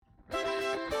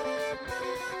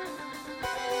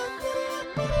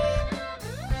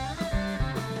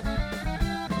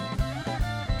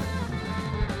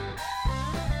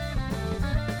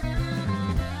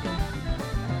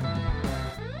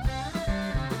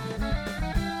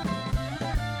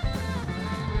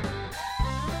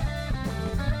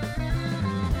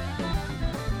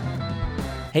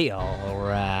Hey,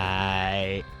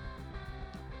 alright.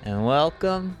 And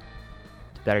welcome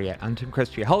to Better Yet. I'm Tim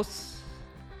Christ, your host.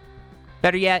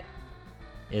 Better Yet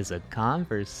is a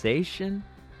conversation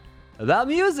about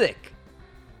music.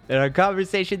 And our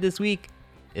conversation this week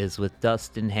is with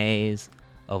Dustin Hayes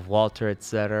of Walter,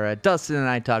 etc. Dustin and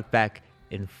I talked back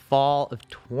in fall of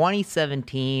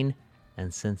 2017.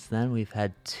 And since then, we've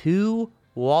had two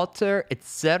Walter,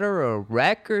 etc.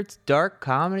 records, dark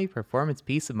comedy performance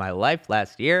piece of my life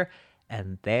last year.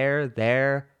 And they're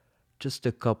there just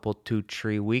a couple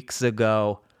 2-3 weeks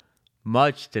ago.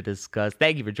 Much to discuss.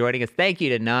 Thank you for joining us. Thank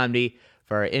you to Namdi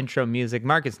for our intro music,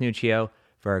 Marcus Nuccio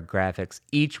for our graphics.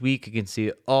 Each week you can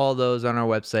see all those on our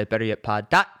website,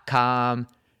 betteryetpod.com.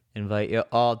 Invite you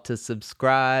all to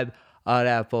subscribe on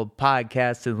Apple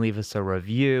Podcasts and leave us a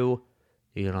review.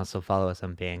 You can also follow us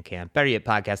on Bandcamp,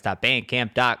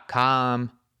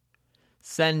 betteryetpodcast.bandcamp.com.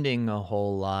 Sending a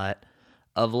whole lot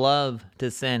of love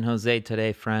to San Jose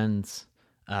today, friends.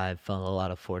 I've felt a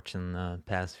lot of fortune the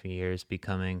past few years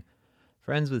becoming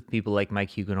friends with people like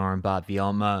Mike Huguenot and Bob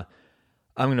Vielma.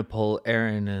 I'm going to pull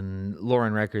Aaron and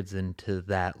Lauren Records into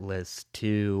that list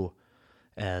too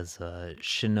as a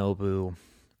Shinobu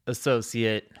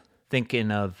associate,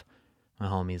 thinking of my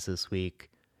homies this week.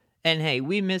 And hey,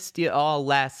 we missed you all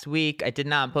last week. I did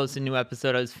not post a new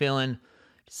episode. I was feeling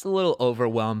just a little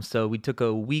overwhelmed, so we took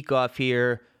a week off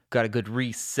here, got a good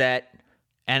reset,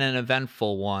 and an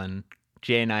eventful one.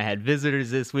 Jay and I had visitors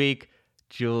this week.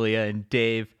 Julia and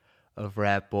Dave of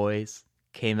Rat Boys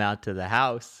came out to the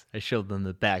house. I showed them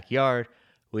the backyard.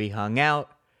 We hung out,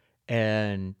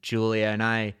 and Julia and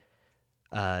I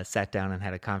sat down and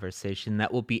had a conversation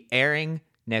that will be airing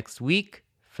next week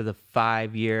for the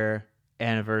 5-year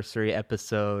anniversary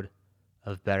episode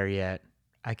of Better Yet.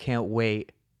 I can't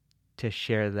wait to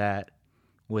share that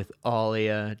with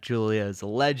Alia. Julia is a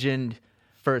legend,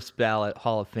 first ballot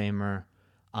Hall of Famer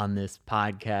on this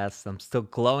podcast. I'm still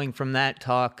glowing from that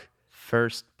talk.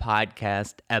 First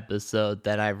podcast episode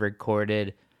that I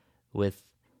recorded with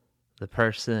the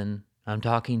person I'm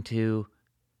talking to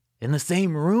in the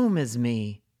same room as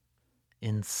me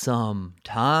in some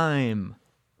time.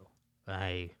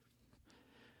 I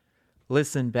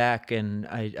listened back and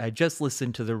I just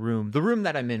listened to the room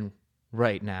that I'm in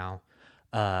right now.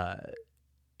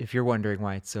 If you're wondering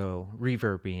why it's so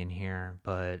reverby in here,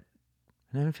 but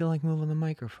I didn't feel like moving the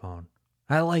microphone.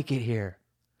 I like it here.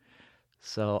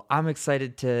 So I'm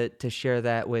excited to share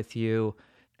that with you.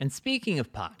 And speaking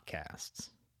of podcasts,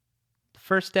 the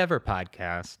first ever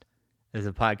podcast is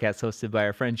a podcast hosted by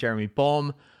our friend Jeremy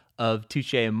Boehm of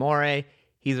Touche Amore.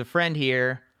 He's a friend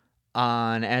here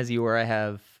on As You Were. I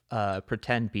have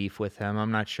pretend beef with him.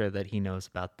 I'm not sure that he knows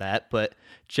about that, but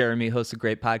Jeremy hosts a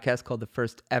great podcast called The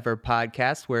First Ever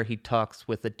Podcast, where he talks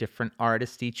with a different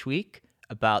artist each week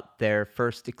about their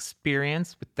first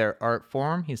experience with their art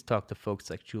form. He's talked to folks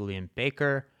like Julian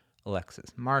Baker,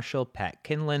 Alexis Marshall, Pat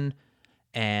Kinlan,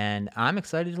 and I'm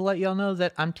excited to let y'all know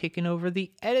that I'm taking over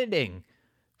the editing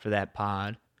for that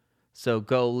pod. So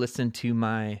go listen to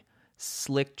my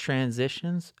slick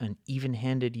transitions and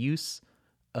even-handed use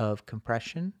of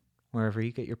compression wherever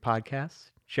you get your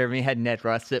podcasts. Jeremy had Ned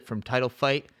Russett from Title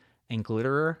Fight and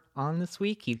Glitterer on this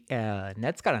week.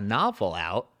 Ned's got a novel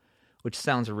out, which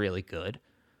sounds really good.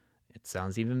 It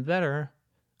sounds even better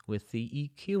with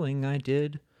the EQing I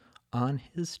did on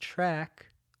his track.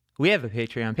 We have a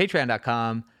Patreon,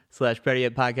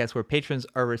 patreon.com/BetterYetPodcast, where patrons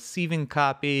are receiving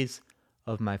copies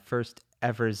of my first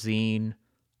ever zine.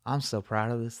 I'm so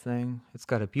proud of this thing. It's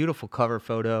got a beautiful cover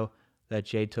photo that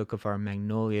Jay took of our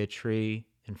magnolia tree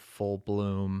in full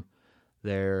bloom.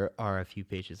 There are a few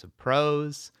pages of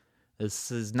prose. This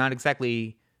is not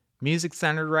exactly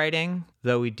music-centered writing,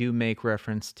 though we do make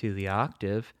reference to the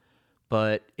octave,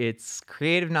 but it's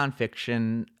creative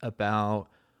nonfiction about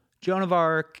Joan of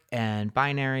Arc and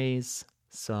binaries,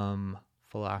 some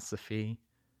philosophy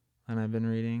that I've been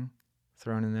reading,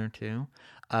 thrown in there too.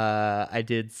 I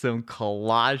did some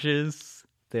collages.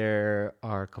 There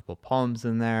are a couple poems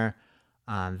in there.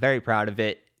 I'm very proud of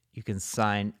it. You can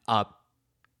sign up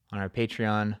on our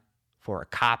Patreon for a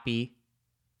copy.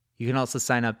 You can also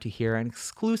sign up to hear an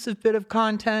exclusive bit of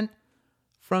content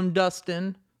from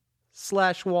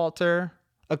Dustin/Walter,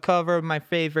 a cover of my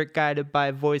favorite Guided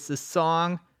by Voices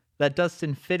song that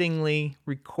Dustin fittingly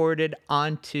recorded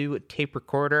onto a tape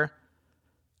recorder.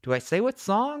 Do I say what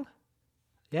song?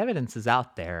 The evidence is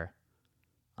out there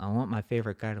on what my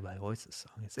favorite Guided by Voices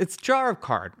song is. It's Jar of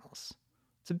Cardinals.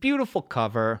 It's a beautiful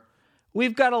cover.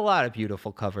 We've got a lot of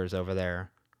beautiful covers over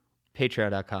there.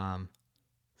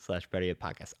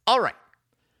 Patreon.com/BetterYetPodcast. All right.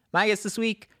 My guest this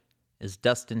week is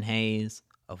Dustin Hayes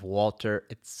of Walter,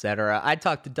 etc. I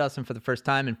talked to Dustin for the first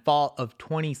time in fall of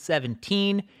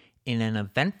 2017 in an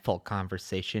eventful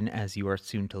conversation, as you are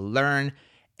soon to learn,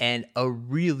 and a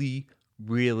really,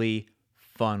 really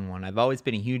fun one. I've always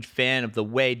been a huge fan of the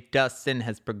way Dustin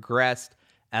has progressed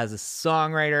as a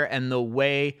songwriter and the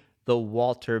way the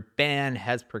Walter band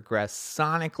has progressed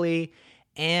sonically,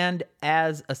 and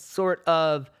as a sort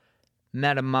of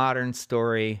meta-modern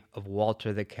story of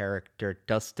Walter the character,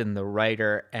 Dustin the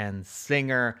writer and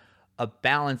singer, a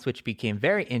balance which became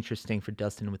very interesting for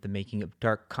Dustin with the making of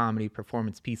Dark Comedy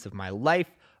Performance Piece of My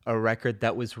Life, a record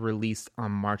that was released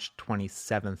on March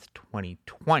 27th,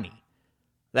 2020.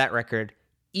 That record,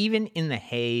 even in the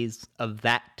haze of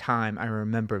that time, I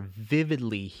remember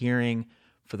vividly hearing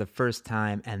for the first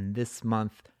time, and this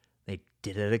month they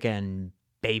did it again,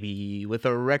 baby, with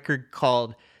a record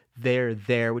called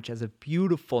There, which has a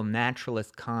beautiful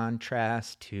naturalist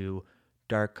contrast to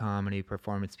Dark Comedy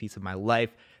Performance Piece of My Life.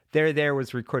 There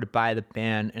was recorded by the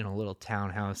band in a little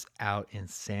townhouse out in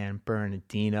San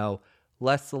Bernardino.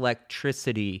 Less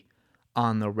electricity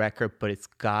on the record, but it's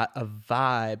got a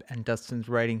vibe, and Dustin's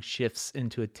writing shifts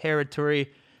into a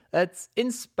territory that's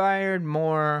inspired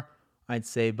more, I'd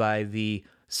say, by the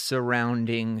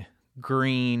surrounding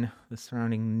green, the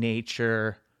surrounding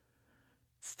nature.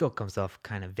 Still comes off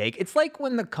kind of vague. It's like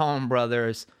when the Coen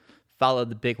brothers followed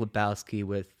the Big Lebowski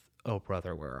with Oh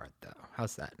Brother, Where Art Thou?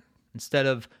 How's that? Instead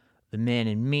of The Man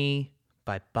in Me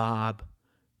by Bob,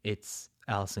 it's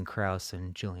Alison Krauss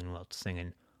and Julian Welch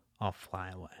singing I'll Fly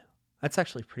Away. That's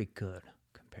actually pretty good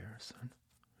comparison.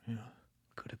 Yeah,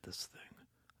 good at this thing,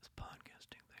 this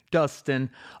podcasting thing.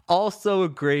 Dustin, also a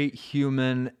great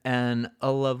human and a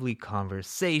lovely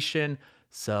conversation.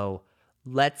 So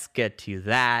let's get to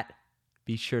that.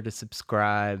 Be sure to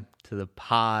subscribe to the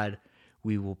pod.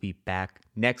 We will be back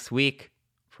next week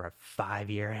for a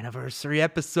 5-year anniversary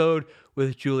episode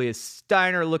with Julia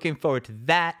Steiner. Looking forward to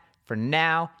that. For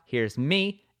now, here's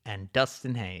me and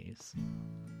Dustin Hayes.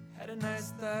 Had a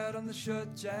nice night on the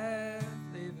short drive,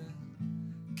 leaving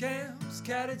Cam's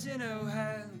cottage in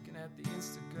Ohio, looking at the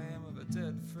Instagram of a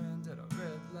dead friend at a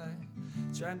red light,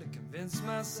 trying to convince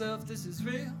myself this is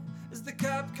real. As the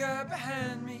cop car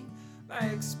behind me, my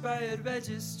expired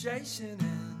registration,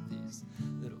 and these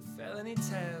little felony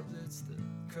tablets that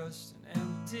crushed and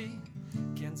empty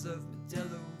cans of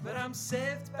Modelo. But I'm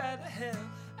saved by the hell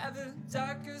of a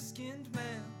darker skinned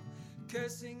man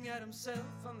cursing at himself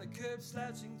on the curb,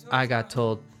 slouching towards I got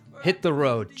told, hit the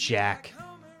road, Jack.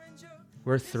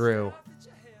 We're through.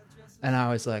 And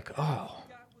I was like, oh,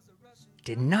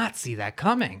 did not see that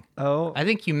coming. Oh, I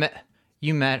think you met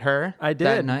her I did.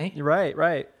 that night.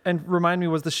 Right. And remind me,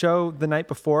 was the show the night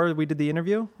before we did the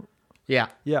interview? Yeah.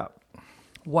 Yeah.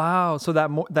 Wow. So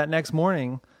that next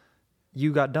morning,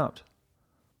 you got dumped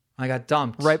I got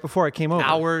dumped. right before I came over.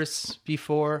 Hours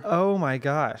before. Oh my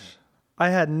gosh. I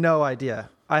had no idea.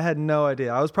 I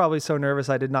was probably so nervous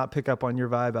I did not pick up on your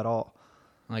vibe at all.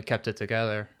 I kept it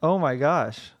together. Oh my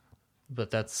gosh. But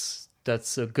that's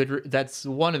a good. That's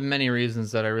one of many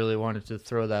reasons that I really wanted to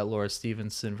throw that Laura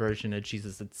Stevenson version of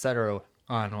Jesus Etc.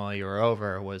 on while you were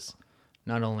over, was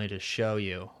not only to show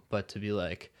you, but to be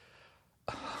like,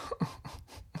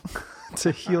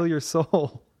 To heal your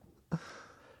soul.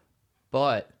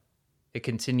 but it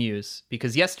continues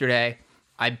because yesterday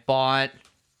I bought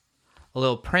a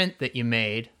little print that you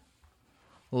made,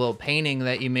 a little painting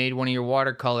that you made, one of your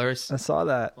watercolors. I saw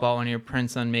that. Bought one of your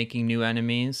prints on Making New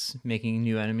Enemies,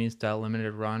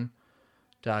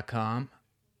 makingnewenemies.limitedrun.com.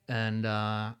 And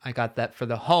I got that for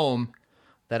the home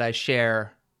that I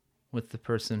share with the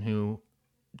person who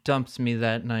dumped me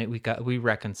that night. We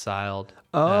reconciled.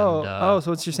 So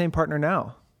it's your same partner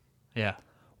now. Yeah.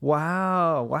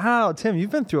 Wow. Tim,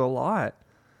 you've been through a lot.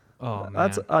 Oh, man.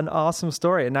 That's an awesome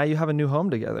story. And now you have a new home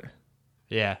together.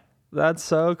 Yeah. That's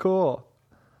so cool.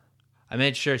 I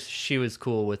made sure she was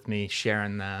cool with me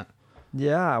sharing that.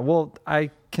 Yeah, well,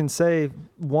 I can say,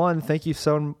 one, thank you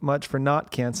so much for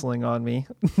not canceling on me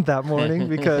that morning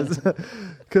because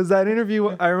that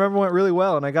interview, I remember, went really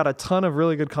well, and I got a ton of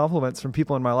really good compliments from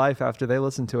people in my life after they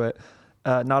listened to it,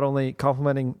 not only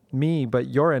complimenting me, but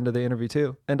your end of the interview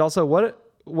too. And also, what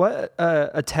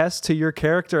attests to your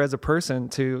character as a person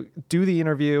to do the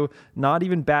interview, not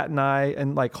even bat an eye,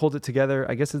 and like hold it together.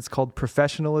 I guess it's called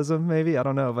professionalism, maybe. I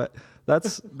don't know, but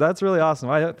that's really awesome.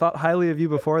 I thought highly of you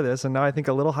before this, and now I think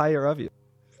a little higher of you.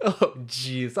 Oh,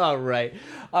 jeez. All right.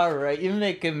 You're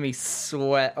making me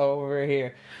sweat over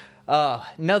here.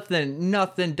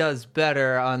 Nothing does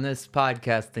better on this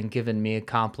podcast than giving me a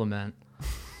compliment.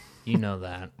 You know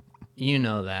that. You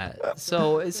know that.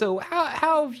 So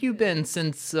how have you been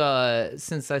since I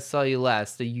saw you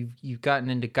last? You've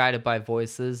gotten into Guided by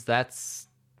Voices. That's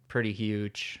pretty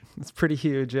huge. It's pretty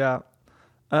huge, yeah.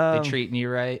 They treating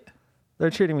you right? They're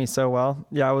treating me so well.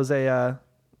 Yeah, I was a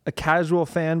casual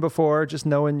fan before, just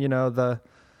knowing, the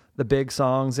big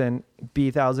songs and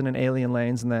B1000 and Alien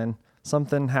Lanes, and then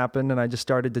something happened and I just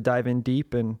started to dive in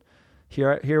deep, and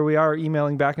here we are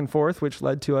emailing back and forth, which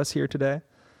led to us here today.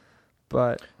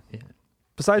 But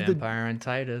besides Vampire and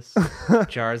Titus,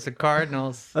 Jars of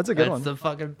Cardinals. That's a good one. That's the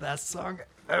fucking best song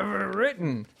ever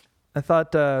written. I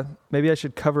thought maybe I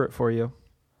should cover it for you.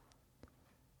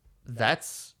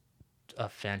 That's a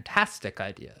fantastic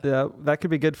idea. Yeah, that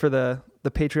could be good for the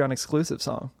Patreon exclusive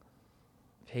song.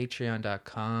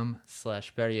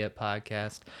 Patreon.com/Better Yet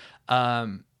Podcast.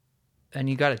 And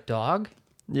you got a dog?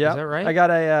 Yeah. Is that right? I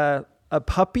got a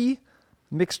puppy,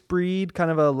 mixed breed, kind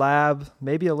of a lab,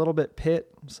 maybe a little bit pit,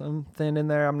 something in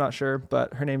there. I'm not sure,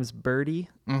 but her name is Birdie.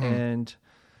 Mm-hmm. And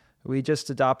we just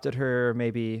adopted her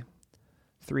maybe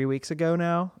 3 weeks ago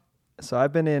now. So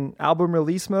I've been in album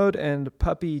release mode and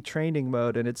puppy training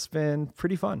mode, and it's been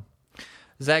pretty fun.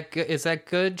 Is that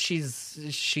good?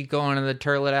 She going to the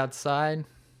turlet outside?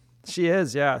 She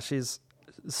is, yeah. She's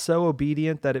so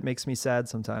obedient that it makes me sad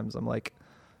sometimes. I'm like,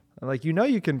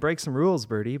 you can break some rules,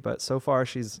 Birdie, but so far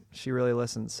she really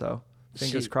listens. So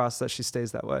fingers crossed that she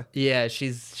stays that way. Yeah,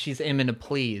 she's aiming to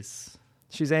please.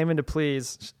 She's aiming to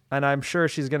please, and I'm sure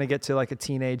she's going to get to like a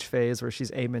teenage phase where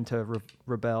she's aiming to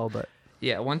rebel. But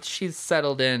yeah, once she's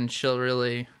settled in, she'll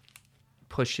really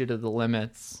push you to the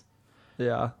limits.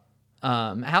 yeah.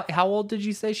 How old did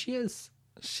you say she is?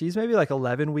 She's maybe like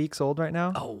 11 weeks old right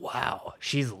now. Oh wow,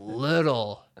 she's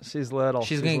little. She's little.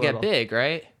 She's gonna get big,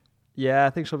 right? Yeah, I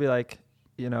think she'll be like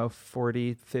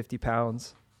 40, 50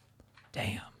 pounds.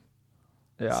 Damn.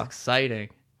 Yeah, That's exciting.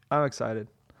 I'm excited.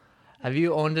 Have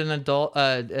you owned an adult?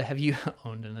 Have you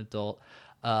owned an adult?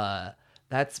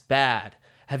 That's bad.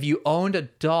 Have you owned a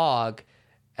dog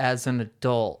as an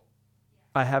adult?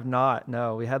 I have not.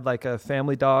 No, we had like a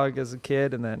family dog as a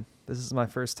kid, and then this is my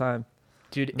first time.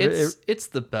 Dude, it's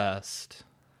the best.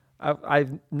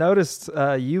 I've noticed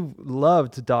you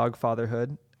loved dog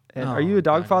fatherhood. And are you a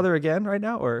dog father again right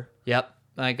now, or? Yep,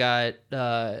 I got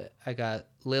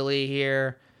Lily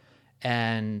here,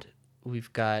 and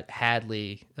we've got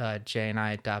Hadley. Jay and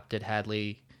I adopted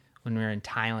Hadley when we were in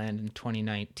Thailand in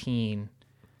 2019.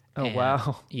 Oh, and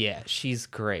wow. Yeah, she's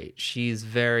great. She's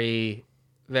very,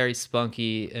 very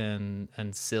spunky and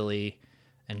silly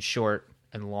and short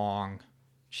and long.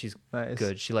 She's Nice.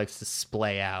 good. She likes to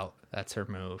splay out. That's her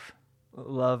move.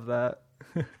 Love that.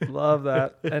 Love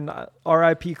that. And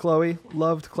R.I.P. Chloe.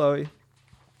 Loved Chloe.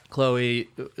 Chloe,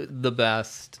 the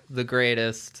best, the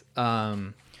greatest.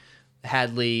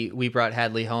 Hadley, we brought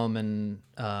Hadley home, and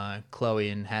Chloe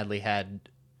and Hadley had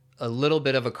a little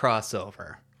bit of a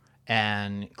crossover.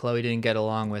 And Chloe didn't get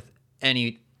along with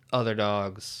any other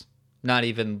dogs, not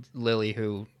even Lily,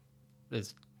 who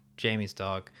is Jamie's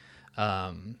dog.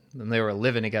 And they were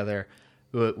living together.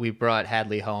 We brought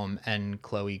Hadley home, and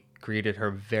Chloe greeted her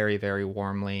very, very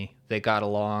warmly. They got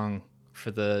along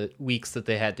for the weeks that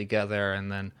they had together,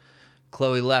 and then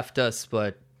Chloe left us,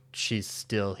 but she's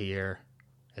still here.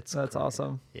 That's great.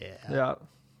 Awesome. Yeah. Yeah.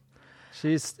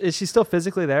 Is she still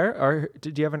physically there, or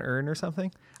did you have an urn or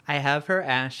something? I have her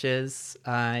ashes.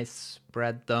 I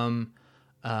spread them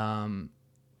at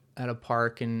a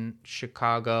park in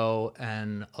Chicago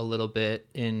and a little bit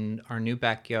in our new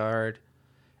backyard,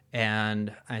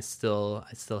 and I still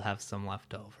have some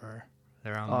left over.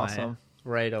 They're on Awesome.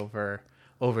 right over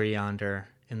yonder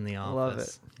in the office. Love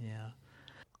it. Yeah.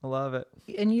 I love it.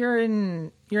 And you're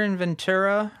in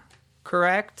Ventura,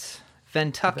 correct?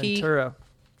 Kentucky. Ventura.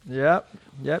 Yep.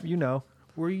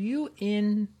 Were you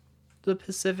in the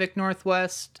Pacific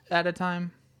Northwest at a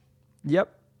time?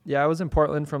 Yep. Yeah, I was in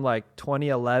Portland from like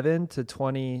 2011 to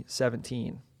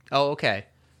 2017. Oh, okay.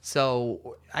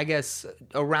 So I guess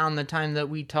around the time that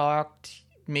we talked,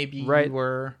 maybe Right. you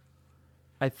were...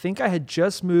 I think I had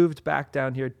just moved back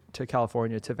down here to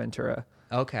California, to Ventura.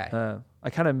 Okay. I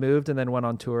kind of moved and then went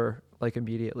on tour like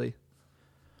immediately.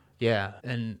 Yeah.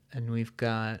 And we've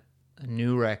got a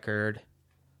new record,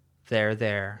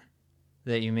 There,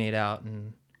 that you made out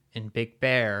in Big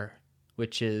Bear,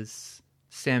 which is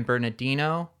San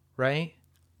Bernardino, right?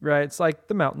 Right. It's like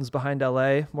the mountains behind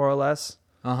LA, more or less.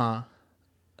 Uh-huh.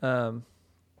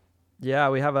 Yeah,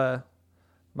 we have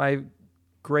my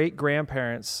great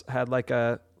grandparents had like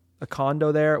a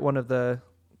condo there at one of the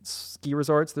ski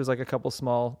resorts. There's like a couple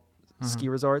small ski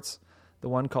resorts. The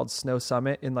one called Snow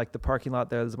Summit, in like the parking lot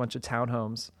there's a bunch of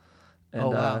townhomes. And Oh,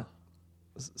 wow.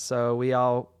 so we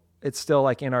all it's still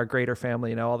like in our greater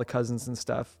family, all the cousins and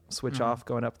stuff switch off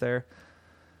going up there.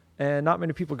 And not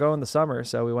many people go in the summer.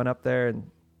 So we went up there and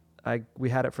we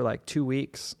had it for like 2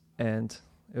 weeks, and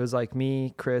it was like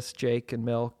me, Chris, Jake, and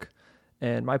Milk,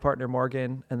 and my partner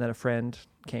Morgan, and then a friend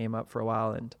came up for a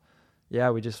while. And yeah,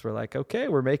 we just were like, okay,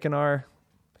 we're making our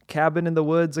cabin in the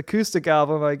woods acoustic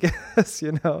album, I guess.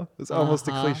 It was almost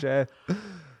a cliche,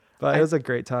 but it was a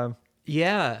great time.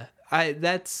 Yeah, and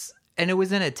it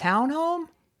was in a townhome.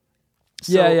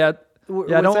 So yeah.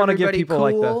 I don't want to give people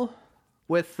like that.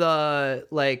 With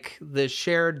like the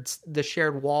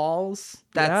shared walls.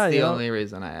 That's the only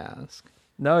reason I ask.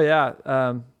 No,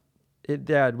 yeah.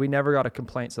 We never got a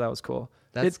complaint, so that was cool.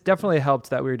 It definitely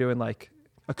helped that we were doing like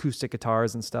acoustic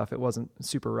guitars and stuff. It wasn't a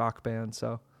super rock band,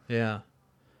 so. Yeah.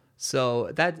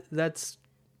 So that's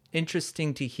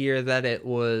interesting to hear that it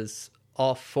was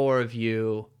all four of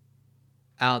you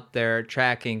out there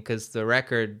tracking, because the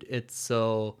record, it's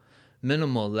so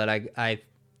minimal that I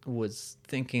was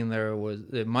thinking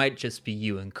it might just be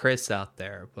you and Chris out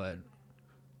there, but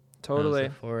totally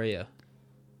for you.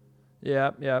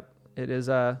 Yeah. It is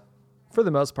for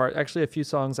the most part. Actually, a few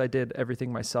songs I did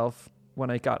everything myself when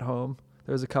I got home.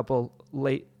 There was a couple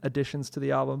late additions to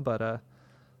the album, but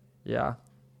yeah,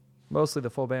 mostly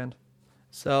the full band.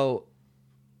 So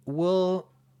we'll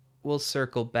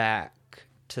circle back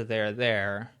to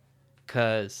there,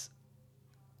 because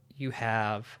you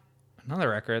have another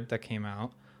record that came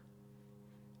out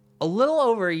a little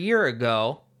over a year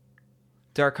ago,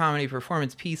 Dark Comedy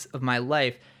Performance, Piece of My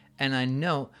Life. And I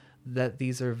know that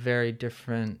these are very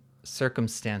different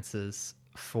circumstances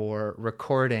for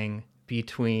recording,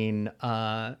 between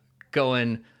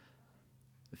going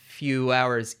a few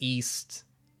hours east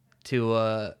to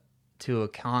a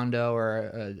condo or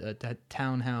a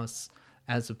townhouse,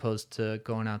 as opposed to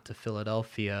going out to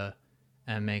Philadelphia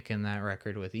and making that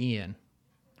record with Ian.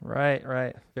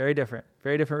 Right. Very different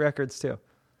records too.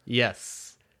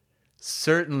 Yes,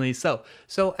 certainly so.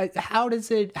 So how does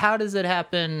it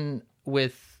happen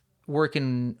with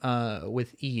working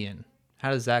with Ian?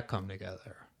 How does that come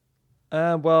together?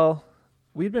 Well,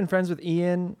 we've been friends with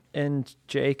Ian and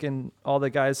Jake and all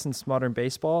the guys since Modern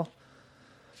Baseball,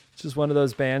 which is one of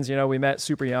those bands, we met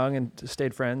super young and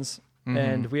stayed friends. Mm-hmm.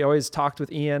 And we always talked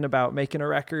with Ian about making a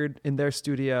record in their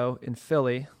studio in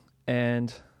Philly.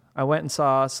 And I went and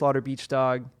saw Slaughter Beach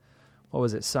Dog. What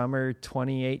was it? Summer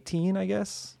 2018, I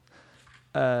guess.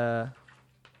 I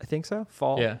think so.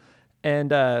 Fall. Yeah.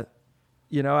 And,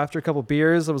 after a couple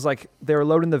beers, I was like, they were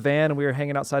loading the van and we were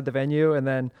hanging outside the venue. And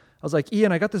then I was like,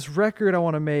 Ian, I got this record I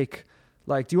want to make.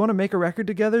 Like, do you want to make a record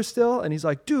together still? And he's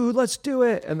like, dude, let's do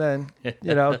it. And then,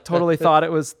 totally thought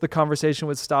the conversation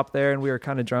would stop there and we were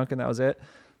kind of drunk and that was it.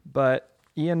 But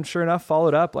Ian, sure enough,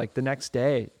 followed up like the next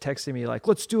day, texting me like,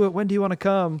 let's do it. When do you want to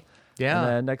come? Yeah. And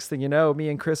then next thing you know, me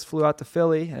and Chris flew out to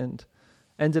Philly and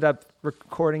ended up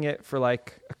recording it for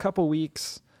like a couple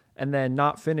weeks and then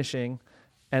not finishing.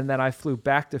 And then I flew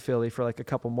back to Philly for like a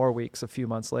couple more weeks a few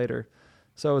months later.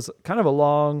 So it was kind of a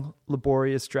long,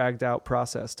 laborious, dragged out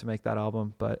process to make that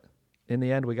album. But in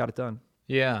the end, we got it done.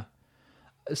 Yeah.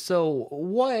 So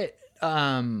what,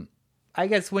 I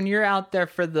guess when you're out there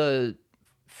for the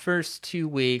first 2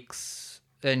 weeks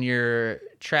and you're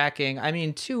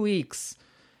tracking, 2 weeks,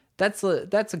 that's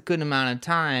a good amount of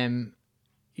time.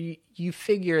 You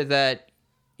figure that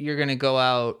you're going to go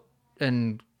out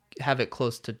and have it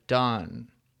close to done,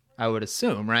 I would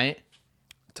assume, right?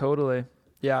 Totally.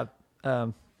 Yeah.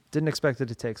 Didn't expect it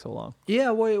to take so long.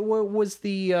 Yeah. What was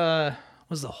the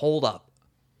hold up?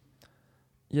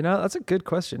 That's a good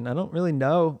question. I don't really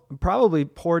know. Probably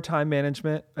poor time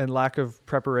management and lack of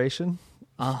preparation.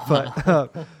 But I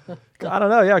don't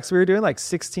know. Yeah. Cause we were doing like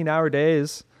 16-hour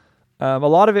days. A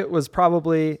lot of it was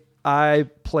probably I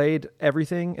played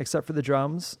everything except for the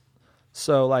drums.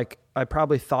 So like I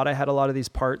probably thought I had a lot of these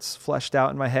parts fleshed out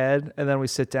in my head. And then we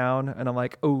sit down and I'm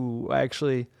like, oh, I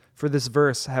actually, for this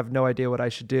verse, I have no idea what I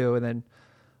should do. And then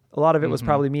a lot of it was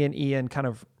probably me and Ian kind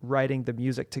of writing the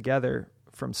music together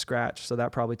from scratch. So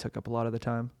that probably took up a lot of the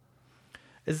time.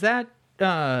 Is that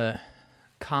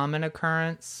common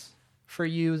occurrence for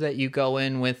you, that you go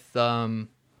in with an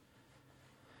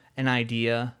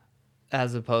idea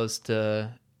as opposed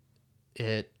to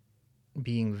it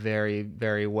being very,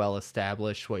 very well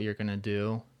established what you're going to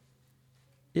do?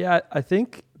 Yeah, I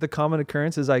think the common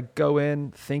occurrence is I go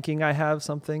in thinking I have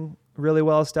something really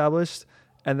well established.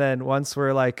 And then once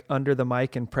we're like under the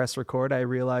mic and press record, I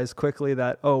realize quickly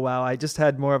that, oh, wow, I just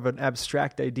had more of an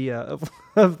abstract idea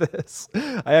of this.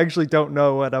 I actually don't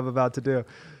know what I'm about to do.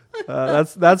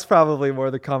 That's probably more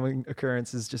the common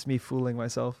occurrence, is just me fooling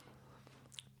myself.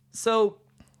 So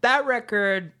that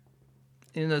record,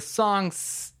 and the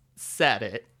songs said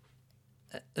it,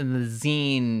 and the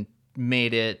zine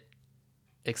made it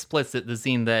explicit. The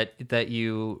zine that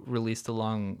you released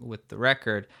along with the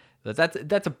record,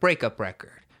 that's a breakup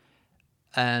record,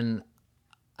 and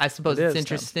I suppose It it's is,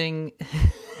 interesting.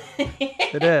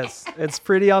 It is. It's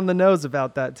pretty on the nose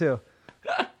about that too.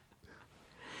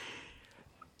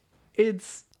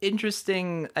 It's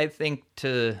interesting, I think,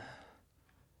 to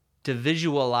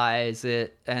visualize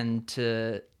it and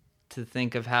to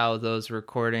think of how those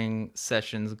recording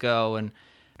sessions go. And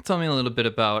tell me a little bit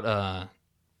about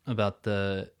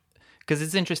the, because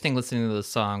it's interesting listening to those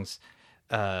songs,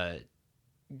 the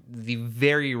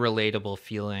very relatable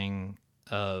feeling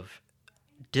of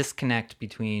disconnect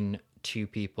between two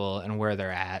people and where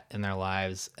they're at in their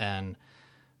lives, and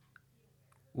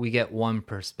we get one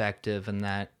perspective, and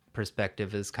that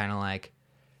perspective is kind of like,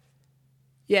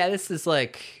 yeah, this is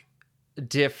like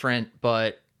different,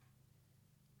 but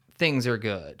things are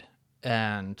good.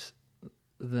 And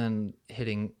then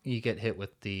you get hit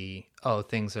with the, oh,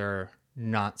 things are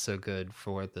not so good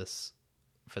for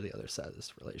the other side of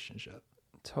this relationship.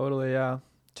 Totally, yeah.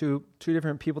 Two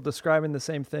different people describing the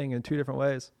same thing in two different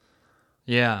ways.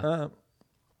 Yeah.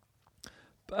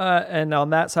 And on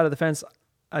that side of the fence,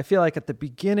 I feel like at the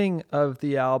beginning of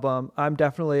the album, I'm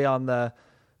definitely on the,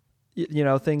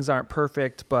 things aren't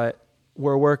perfect, but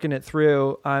we're working it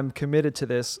through. I'm committed to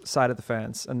this side of the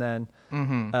fence. And then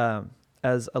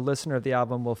as a listener of the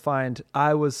album will find,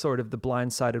 I was sort of the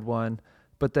blindsided one,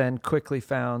 but then quickly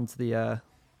found the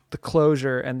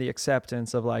closure and the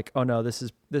acceptance of like, oh no, this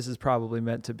is probably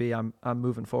meant to be. I'm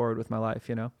moving forward with my life,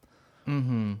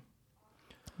 Mm-hmm.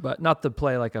 But not to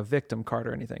play like a victim card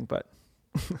or anything, but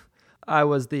I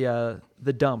was the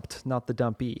dumped, not the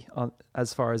dumpee,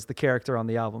 as far as the character on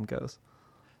the album goes.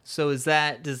 So does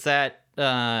that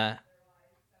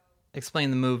explain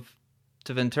the move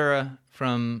to Ventura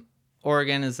from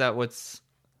Oregon? Is that what's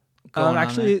going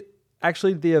on there?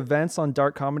 Actually, the events on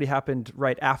Dark Comedy happened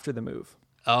right after the move.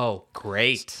 Oh,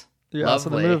 great! Yeah,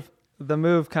 Lovely. so the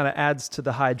move kind of adds to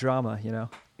the high drama,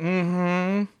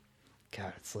 Mm-hmm.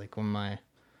 God, it's like when my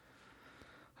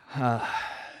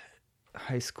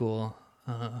high school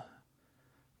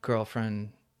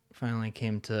girlfriend finally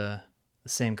came to the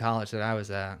same college that I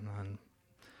was at, and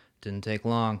didn't take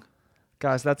long.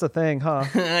 Gosh, that's a thing, huh?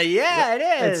 Yeah, it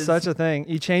is. It's such a thing.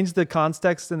 You change the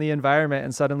context and the environment,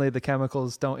 and suddenly the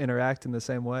chemicals don't interact in the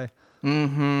same way.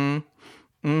 Mm-hmm.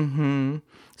 Mm-hmm.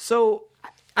 So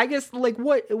I guess like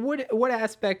what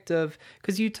aspect of,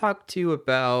 because you talked too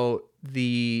about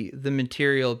the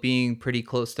material being pretty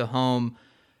close to home.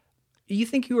 You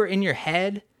think you were in your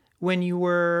head when you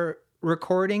were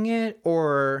recording it,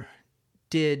 or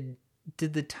did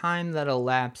the time that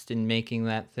elapsed in making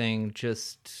that thing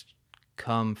just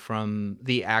come from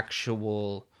the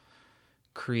actual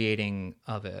creating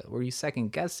of it? Were you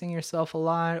second guessing yourself a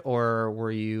lot, or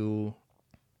were you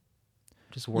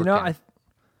just working?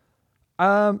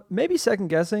 Maybe second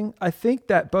guessing. I think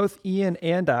that both Ian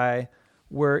and I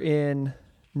were in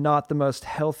not the most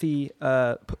healthy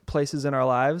places in our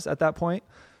lives at that point.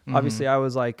 Mm-hmm. Obviously, I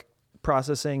was like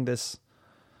processing this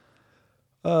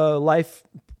life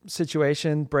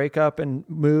situation, breakup and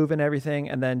move and everything,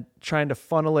 and then trying to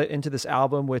funnel it into this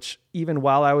album, which even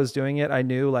while I was doing it, I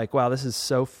knew like, wow, this is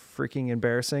so freaking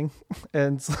embarrassing.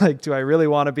 And it's like, do I really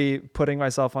want to be putting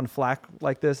myself on flack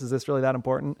like this? Is this really that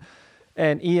important?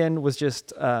 And Ian was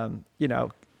just,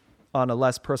 on a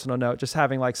less personal note, just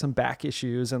having like some back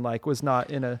issues and like was not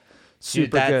in a super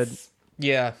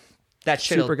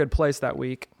good place that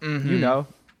week.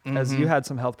 Mm-hmm. As you had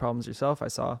some health problems yourself, I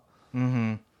saw.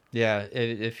 Mm-hmm. Yeah,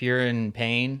 if you're in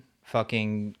pain,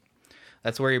 fucking,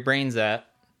 that's where your brain's at.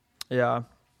 Yeah.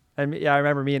 And yeah, I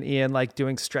remember me and Ian like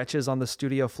doing stretches on the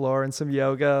studio floor and some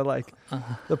yoga. Like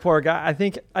the poor guy. I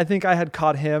think I had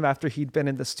caught him after he'd been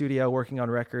in the studio working on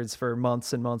records for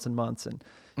months and months and months. And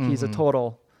he's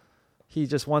he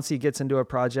just, once he gets into a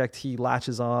project, he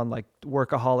latches on like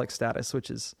workaholic status, which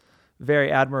is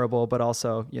very admirable, but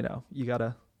also, you got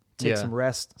to take some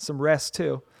rest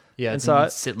too. Yeah. And so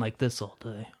sitting like this all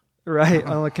day. Right.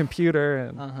 On a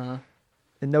computer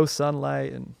and no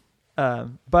sunlight. And,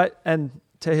 but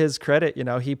to his credit,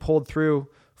 he pulled through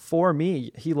for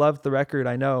me. He loved the record,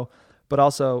 I know, but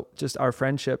also just our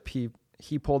friendship.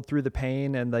 He pulled through the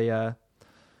pain and the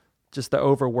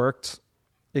overworked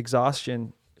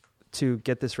exhaustion to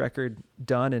get this record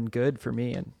done and good for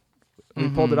me. And we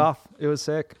pulled it off. It was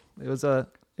sick. It was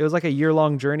like a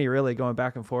year-long journey, really, going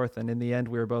back and forth. And in the end,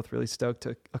 we were both really stoked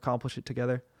to accomplish it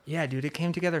together. Yeah, dude, it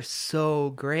came together so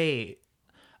great.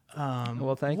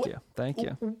 Well, thank you. Thank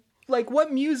you. Like,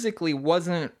 what musically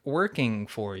wasn't working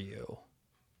for you?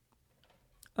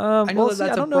 I know Well, see, I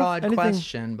that's a don't know if broad anything-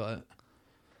 question, but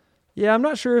Yeah, I'm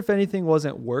not sure if anything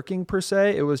wasn't working per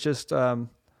se. It was just a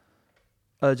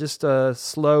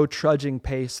slow trudging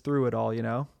pace through it all. You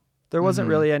know, there wasn't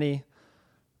really any.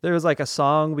 There was like a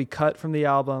song we cut from the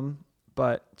album,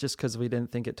 but just because we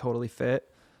didn't think it totally fit.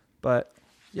 But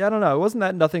yeah, I don't know. It wasn't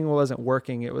that nothing wasn't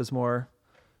working. It was more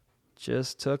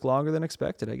just took longer than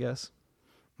expected, I guess.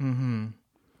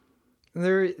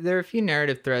 there are a few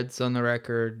narrative threads on the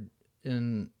record,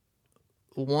 and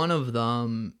one of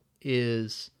them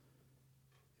is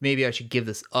maybe I should give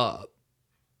this up.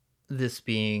 This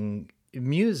being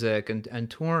music and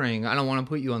touring. I don't want to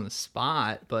put you on the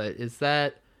spot, but is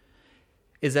that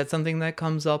something that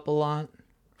comes up a lot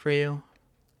for you?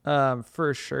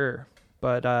 For sure.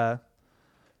 But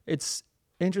it's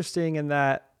interesting in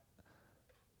that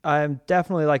I'm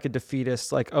definitely like a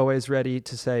defeatist, like always ready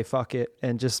to say fuck it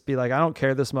and just be like, I don't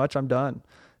care this much, I'm done.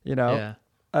 You know?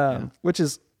 Yeah. Which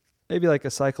is maybe like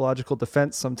a psychological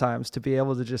defense sometimes, to be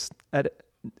able to just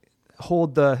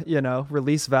hold the,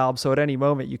 release valve so at any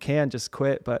moment you can just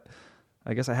quit. But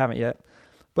I guess I haven't yet.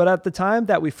 But at the time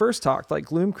that we first talked, like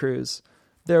Gloom Cruise,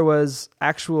 there was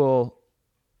actual,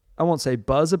 I won't say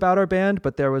buzz about our band,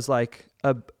 but there was like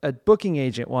a booking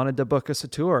agent wanted to book us a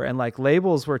tour, and like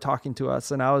labels were talking to us.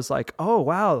 And I was like, oh,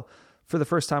 wow. For the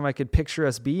first time I could picture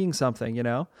us being something,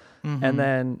 And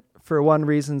then for one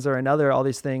reasons or another, all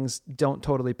these things don't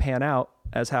totally pan out,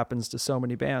 as happens to so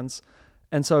many bands.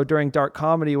 And so during Dark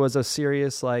Comedy was a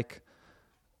serious, like,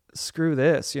 screw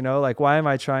this, like, why am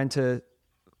I trying to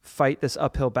fight this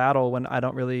uphill battle when I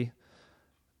don't really,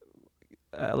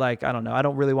 I don't know, I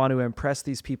don't really want to impress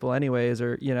these people anyways,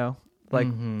 or, like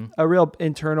a real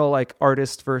internal, like,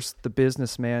 artist versus the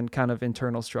businessman kind of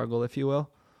internal struggle, if you will.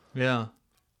 Yeah.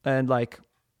 And like,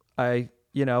 I,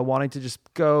 wanting to just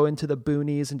go into the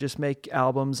boonies and just make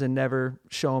albums and never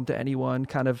show them to anyone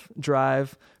kind of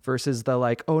drive, versus the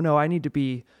like, oh no, I need to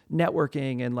be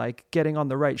networking and like getting on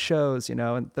the right shows,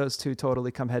 and those two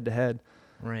totally come head to head.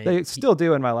 Right. They still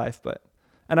do in my life,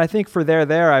 and I think for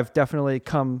there, I've definitely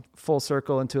come full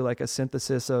circle into like a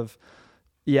synthesis of,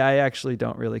 yeah, I actually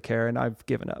don't really care, and I've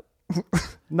given up.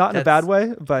 Not in a bad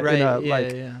way, but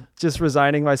right, just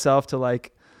resigning myself to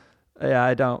like, yeah,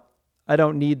 I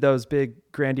don't need those big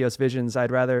grandiose visions.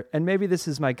 I'd rather, and maybe this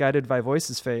is my Guided by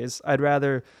Voices phase, I'd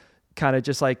rather kind of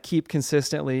just like keep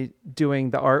consistently doing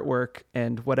the artwork,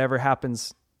 and whatever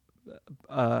happens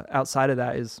outside of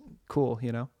that is cool,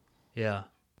 Yeah.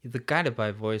 The Guided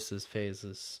by Voices phase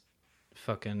is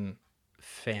fucking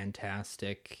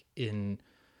fantastic.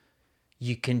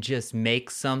 You can just make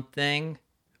something,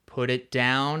 put it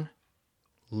down,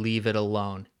 leave it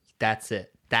alone. That's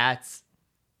it. That's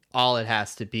all it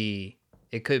has to be.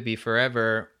 It could be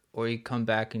forever, or you come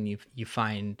back and you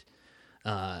find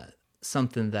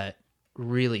something that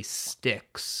really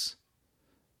sticks.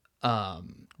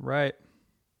 Right.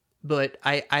 But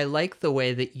I like the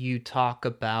way that you talk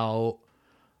about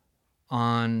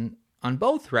on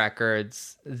both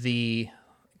records, the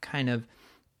kind of,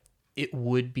 it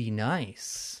would be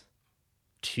nice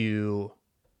to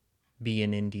be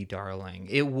an indie darling.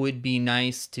 It would be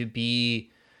nice to be,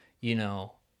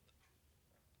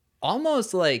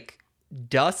 almost like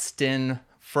Dustin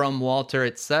from Walter,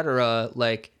 etc.,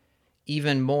 like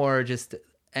even more just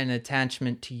an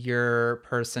attachment to your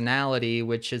personality,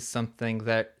 which is something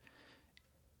that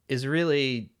is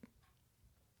really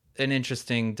an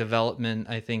interesting development,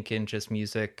 I think, in just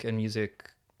music and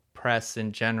music press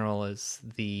in general, is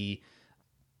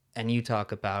and you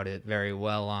talk about it very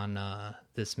well on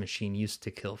This Machine Used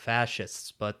to Kill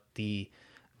Fascists, but the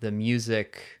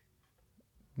music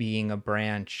being a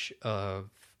branch of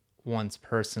one's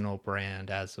personal brand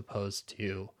as opposed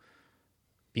to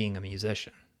being a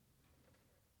musician.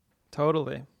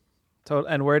 Totally.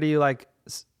 And where do you like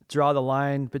draw the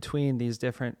line between these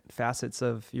different facets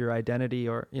of your identity,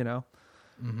 or,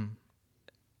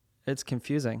 It's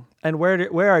confusing. And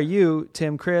where are you,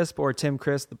 Tim Crisp, or Tim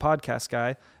Crisp, the podcast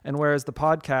guy? And where is the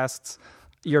podcast's,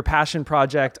 your passion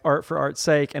project, Art for Art's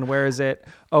Sake? And where is it,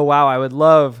 oh wow, I would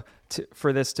love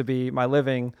for this to be my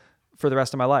living for the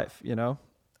rest of my life,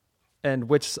 And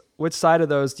which side of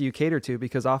those do you cater to?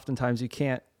 Because oftentimes you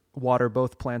can't water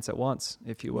both plants at once,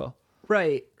 if you will.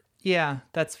 Right. Yeah,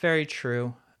 that's very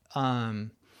true.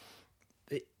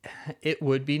 It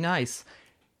would be nice.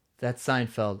 That's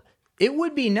Seinfeld. It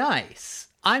would be nice.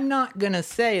 I'm not going to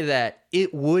say that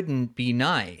it wouldn't be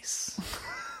nice.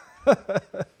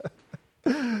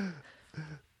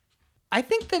 I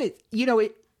think that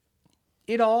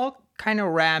it all kind of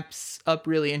wraps up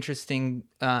really interesting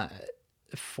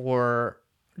for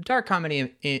Dark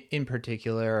Comedy in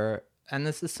particular, and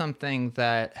this is something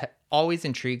that always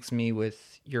intrigues me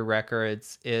with your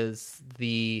records, is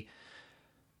the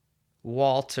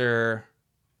Walter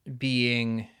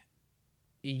being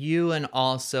you and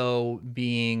also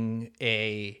being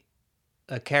a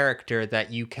character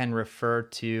that you can refer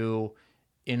to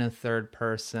in a third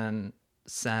person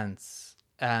sense.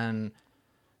 And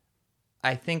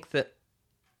I think that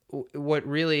what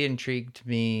really intrigued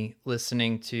me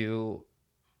listening to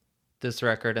this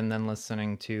record and then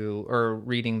listening to or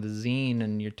reading the zine,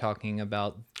 and you're talking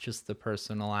about just the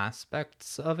personal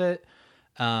aspects of it.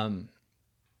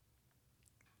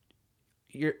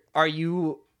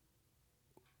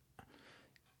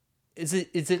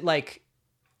 Is it like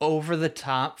over the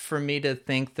top for me to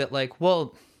think that, like,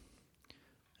 well,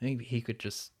 maybe he could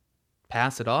just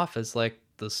pass it off as like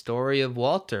the story of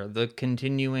Walter, the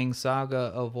continuing saga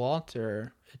of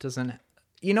Walter? It doesn't,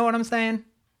 you know what I'm saying?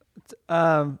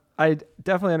 I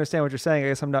definitely understand what you're saying. I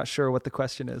guess I'm not sure what the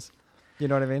question is. You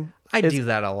know what I mean? I do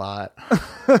that a lot.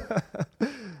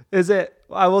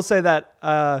 I will say that,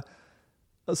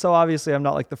 so obviously I'm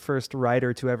not like the first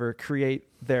writer to ever create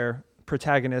their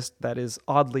protagonist that is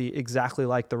oddly exactly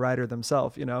like the writer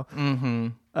themselves, you know?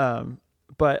 Mm-hmm.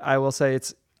 But I will say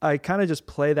I kind of just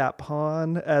play that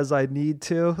pawn as I need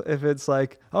to. If it's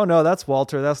like, oh no, that's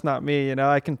Walter, that's not me, you know,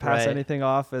 I can pass anything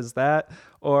off as that.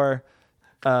 Or,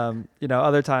 you know,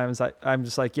 other times I'm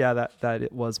just like, yeah, that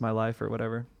it was my life or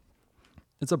whatever.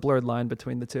 It's a blurred line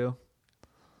between the two.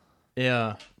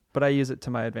 Yeah. But I use it to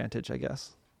my advantage, I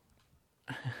guess.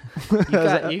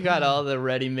 You got all the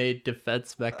ready-made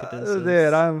defense mechanisms.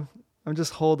 Dude, I'm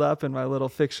just holed up in my little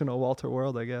fictional Walter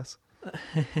world, I guess.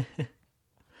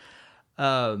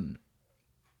 As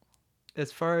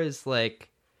far as like,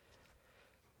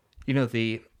 you know,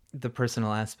 the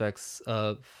personal aspects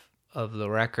of the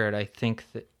record, I think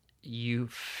that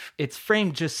it's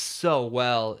framed just so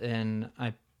well in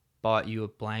I Bought You a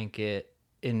Blanket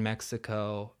in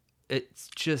Mexico. It's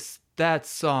just, that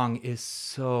song is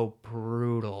so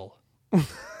brutal.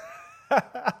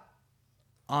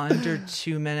 Under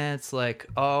 2 minutes, like,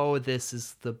 oh, this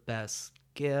is the best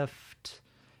gift.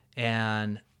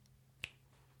 And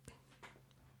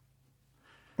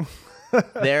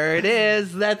there it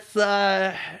is. That's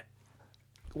nothing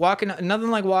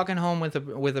like walking home with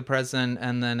a present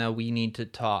and then we need to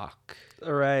talk.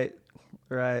 Right.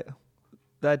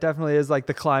 That definitely is like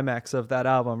the climax of that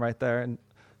album right there. And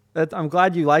I'm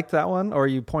glad you liked that one, or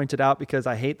you pointed out, because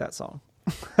I hate that song.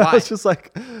 I was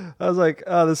like,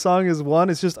 the song is, one,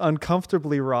 it's just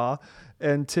uncomfortably raw,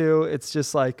 and two, it's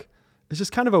just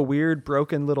kind of a weird,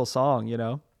 broken little song, you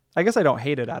know? I guess I don't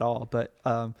hate it at all, but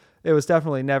it was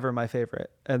definitely never my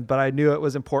favorite. But I knew it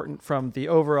was important from the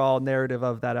overall narrative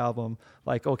of that album.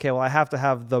 Like, okay, well, I have to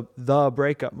have the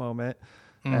breakup moment,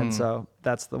 and so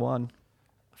that's the one.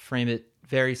 Frame it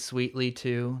very sweetly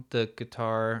too. The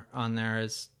guitar on there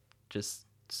is just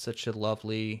such a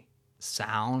lovely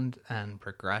sound and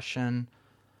progression.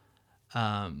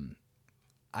 I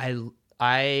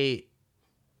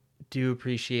do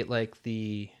appreciate like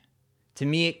to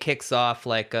me it kicks off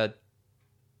like a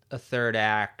third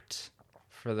act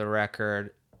for the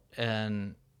record,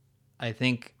 and I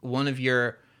think one of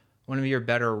your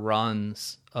better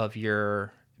runs of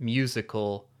your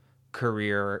musical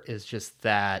career is just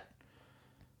that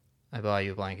I Bought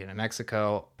You a Blanket in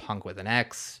Mexico, Punk with an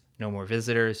X, No More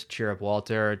Visitors, Cheer Up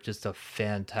Walter. Just a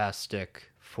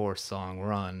fantastic 4-song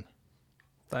run.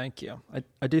 Thank you.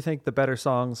 I do think the better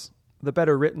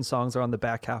written songs are on the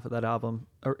back half of that album,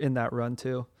 or in that run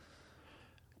too.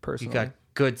 Personally, you got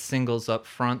good singles up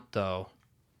front though.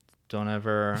 Don't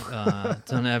ever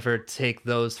take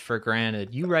those for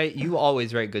granted. You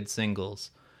always write good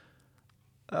singles.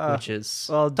 Which is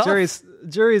tough.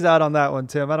 Jury's out on that one,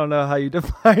 Tim. I don't know how you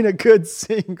define a good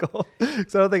single,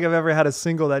 because I don't think I've ever had a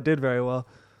single that did very well.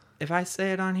 If I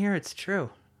say it on here, it's true.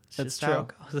 That's true.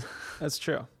 That's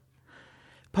true.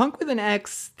 Punk with an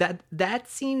X. That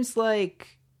seems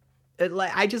like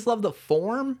I just love the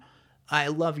form. I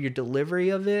love your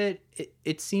delivery of it.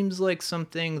 It seems like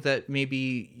something that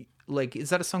maybe, like,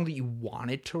 is that a song that you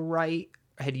wanted to write?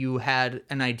 Had you had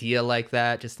an idea like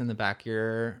that just in the back of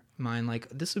your mind, like,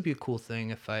 this would be a cool thing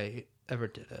if I ever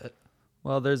did it?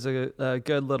 Well, there's a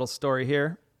good little story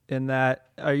here in that.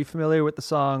 Are you familiar with the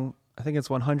song, I think it's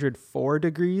 104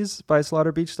 Degrees by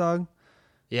Slaughter Beach Dog?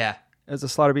 Yeah. It's a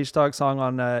Slaughter Beach Dog song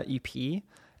on EP,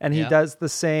 and he does the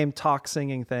same talk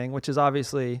singing thing, which is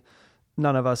obviously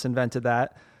none of us invented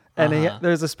that. And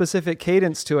there's a specific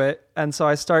cadence to it. And so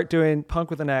I start doing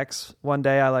Punk with an X. One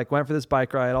day I went for this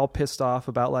bike ride all pissed off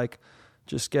about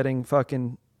just getting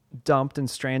fucking dumped and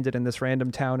stranded in this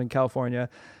random town in California.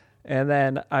 And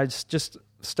then I just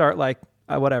start like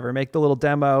whatever, make the little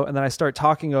demo, and then I start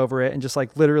talking over it and just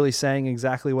like literally saying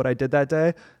exactly what I did that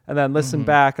day, and then listen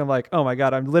back. I'm like, oh my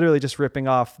god, I'm literally just ripping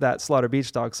off that Slaughter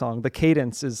Beach Dog song. The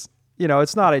cadence is,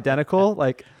 it's not identical,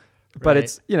 like, but Right.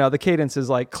 it's, the cadence is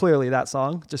like clearly that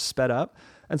song just sped up.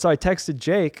 And so I texted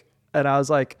Jake and I was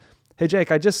like, hey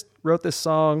Jake, I just wrote this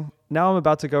song. Now I'm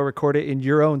about to go record it in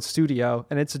your own studio,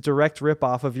 and it's a direct rip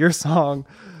off of your song.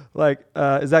 Like,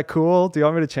 is that cool? Do you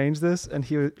want me to change this? And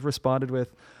he responded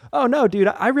with, oh no, dude,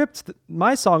 I ripped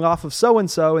my song off of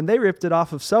so-and-so and they ripped it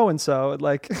off of so-and-so.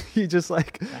 Like, he just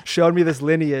like showed me this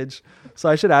lineage. So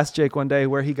I should ask Jake one day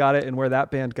where he got it and where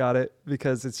that band got it,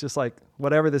 because it's just like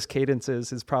whatever this cadence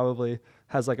is probably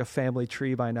has like a family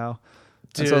tree by now.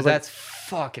 And Dude, so I was like, that's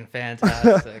fucking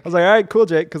fantastic. I was like, all right, cool,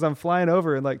 Jake, because I'm flying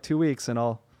over in like 2 weeks and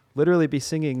I'll literally be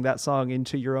singing that song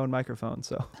into your own microphone.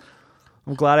 So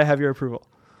I'm glad I have your approval.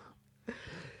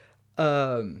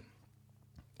 And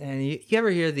you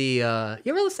ever hear you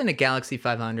ever listen to Galaxy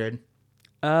 500?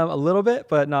 A little bit,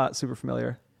 but not super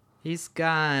familiar. He's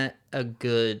got a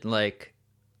good like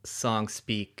song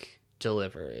speak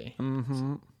delivery.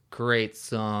 Mm-hmm. Great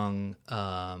song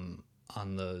on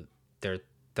their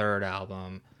third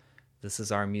album. This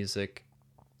Is Our Music.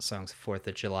 Song's 4th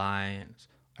of July.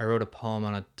 I wrote a poem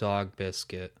on a dog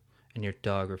biscuit, and your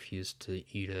dog refused to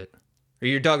eat it, or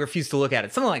your dog refused to look at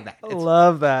it. Something like that. It's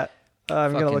Love that.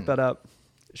 I'm gonna look fucking- that up.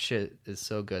 shit is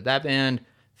so good. That band,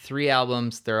 3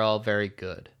 albums, they're all very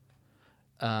good.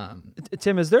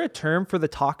 Tim, is there a term for the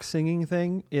talk singing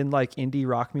thing in like indie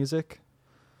rock music?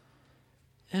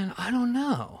 And I don't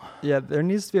know. Yeah, there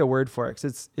needs to be a word for it.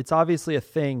 'Cause it's obviously a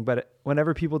thing, but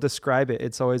whenever people describe it,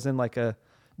 it's always in like a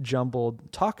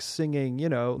jumbled talk singing,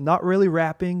 not really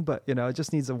rapping, but it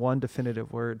just needs a one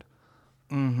definitive word.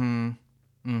 Mm-hmm.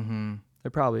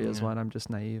 There probably is one. I'm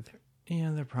just naive. Yeah,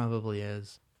 there probably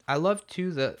is. I love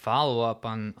too the follow up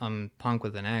on Punk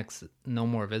with an X, No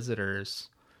More Visitors.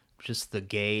 Just the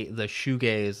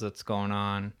shoegaze that's going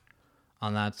on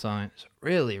that song. It's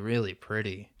really, really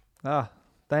pretty. Ah,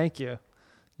 thank you.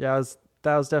 Yeah,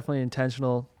 that was definitely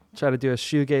intentional. Try to do a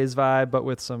shoegaze vibe, but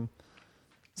with some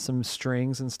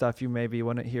strings and stuff you maybe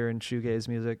wouldn't hear in shoegaze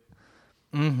music.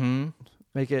 Mm-hmm.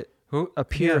 Make it Who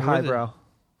appear highbrow.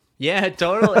 Yeah,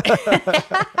 totally.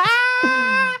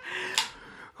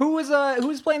 Who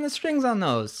was playing the strings on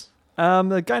those?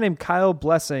 The guy named Kyle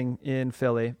Blessing in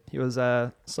Philly. He was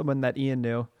someone that Ian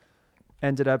knew.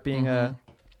 Ended up being a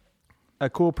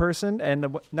cool person. And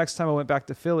the next time I went back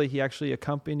to Philly, he actually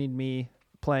accompanied me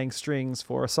playing strings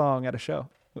for a song at a show,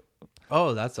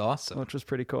 Oh, that's awesome. which was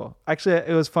pretty cool. Actually,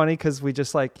 it was funny because we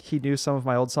just he knew some of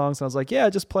my old songs, and I was like, yeah,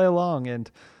 just play along. And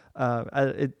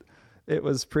it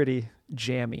was pretty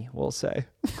jammy, we'll say.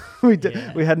 We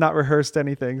had not rehearsed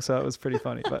anything, so it was pretty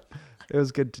funny, but it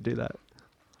was good to do that.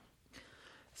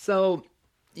 So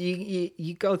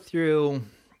you go through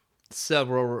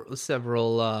several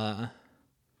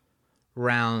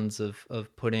rounds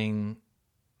of putting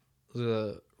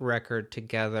the record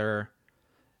together.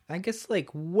 I guess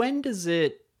when does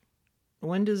it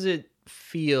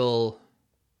feel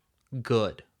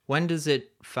good? When does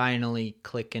it finally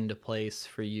click into place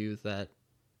for you that,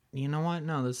 you know what?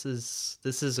 No, this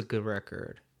is a good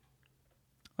record.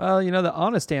 Well, the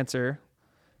honest answer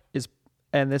is,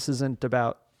 and this isn't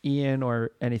about Ian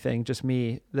or anything, just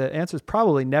me. The answer is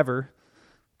probably never.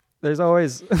 There's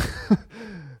always,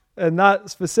 and not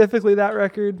specifically that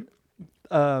record,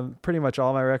 pretty much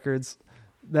all my records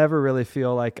never really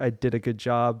feel like I did a good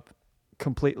job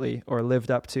completely or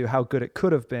lived up to how good it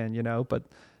could have been, but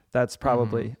that's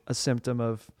probably a symptom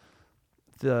of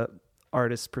the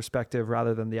artist's perspective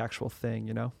rather than the actual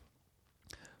thing,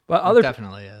 But It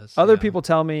definitely is. other yeah. people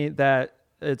tell me that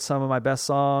it's some of my best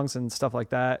songs and stuff like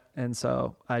that. And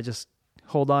so I just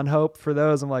hold on hope for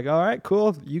those. I'm like, all right,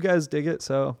 cool. You guys dig it.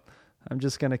 So I'm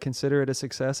just going to consider it a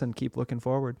success and keep looking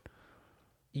forward.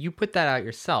 You put that out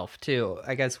yourself too,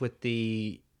 I guess, with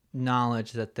the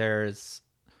knowledge that there's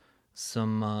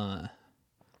some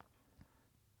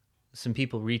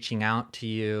people reaching out to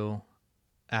you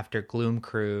after Gloom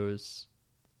Cruise.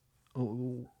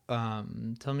 Tell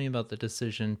me about the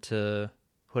decision to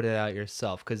put it out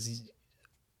yourself, because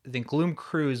I think Gloom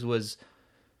Cruise was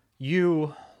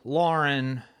you,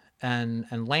 Lauren, and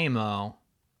Lamo,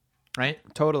 right?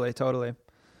 Totally.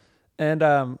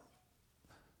 And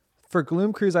for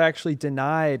Gloom Cruise, I actually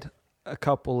denied a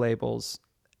couple labels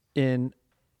in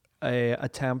a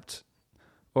attempt,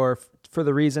 or for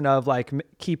the reason of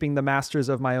keeping the masters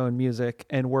of my own music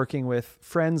and working with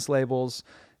friends' labels,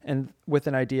 and with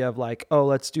an idea of oh,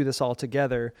 let's do this all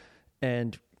together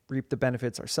and reap the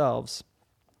benefits ourselves.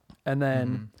 And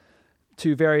then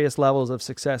to various levels of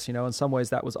success. You know, in some ways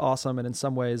that was awesome, and in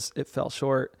some ways it fell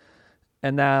short.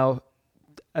 And now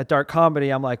at Dark Comedy,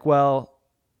 I'm like, well,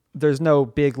 there's no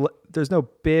big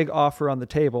offer on the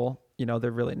table. You know,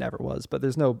 there really never was, but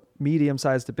there's no medium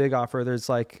sized to big offer. There's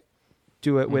like,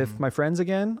 do it with my friends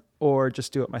again, or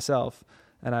just do it myself.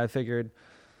 And I figured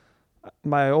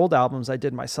my old albums I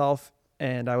did myself,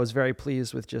 and I was very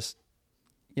pleased with just,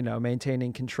 you know,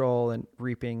 maintaining control and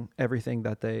reaping everything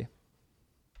that they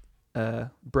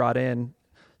brought in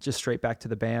just straight back to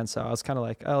the band. So I was kind of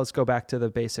like, oh, let's go back to the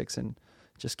basics and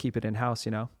just keep it in house,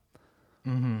 you know?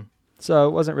 So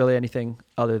it wasn't really anything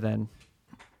other than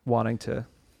wanting to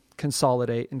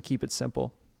consolidate and keep it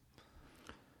simple.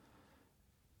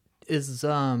 Did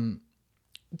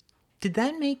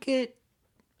that make it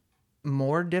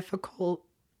more difficult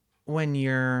when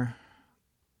you're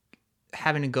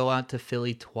having to go out to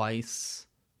Philly twice,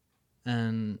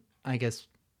 and I guess,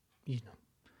 you know,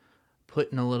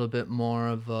 putting a little bit more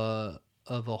of a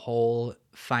hole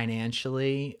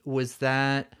financially? Was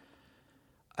that,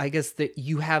 I guess, that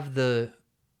you have the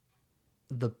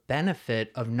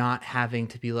benefit of not having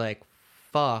to be like,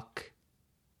 fuck,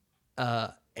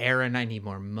 Aaron, I need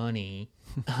more money.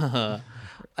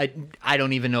 I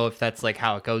don't even know if that's like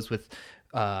how it goes with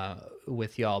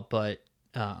y'all, but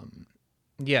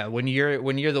yeah, when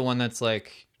you're the one that's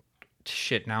like,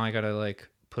 shit, now I gotta like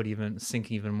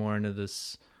sink even more into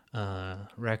this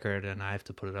record, and I have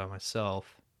to put it on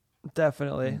myself.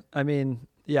 Definitely. I mean,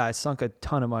 yeah, I sunk a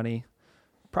ton of money,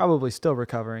 probably still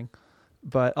recovering,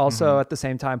 but also at the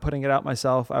same time putting it out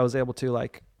myself, I was able to,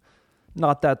 like,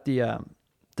 not that the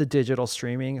digital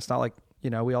streaming, it's not like, you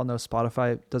know, we all know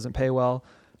Spotify doesn't pay well,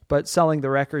 but selling the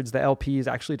records, the LPs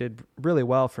actually did really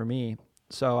well for me.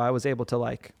 So I was able to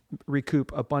like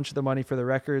recoup a bunch of the money for the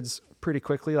records pretty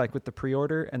quickly, like with the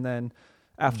pre-order. And then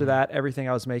after that, everything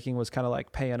I was making was kind of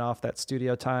like paying off that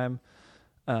studio time,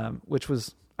 which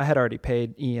was, I had already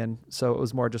paid Ian. So it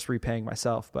was more just repaying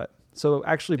myself. But so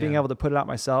actually being able to put it out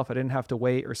myself, I didn't have to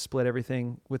wait or split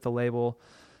everything with the label.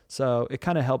 So it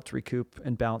kind of helped recoup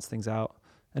and balance things out.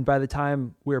 And by the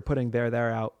time we were putting There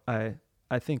out, I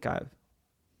think I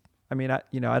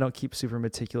don't keep super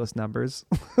meticulous numbers,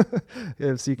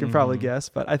 so you can probably guess,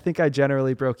 but I think I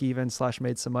generally broke even /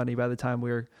 made some money by the time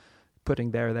we were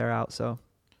putting There out. So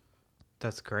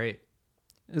that's great.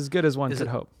 As good as one could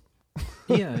hope.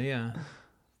 Yeah.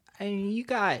 I mean, you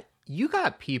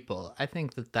got people. I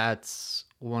think that's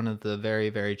one of the very,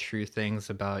 very true things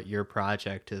about your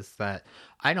project is that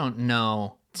I don't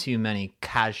know too many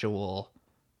casual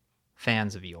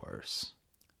fans of yours.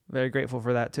 Very grateful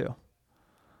for that too.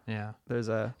 Yeah.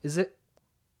 Go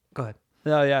ahead.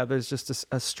 No, yeah. There's just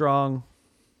a strong,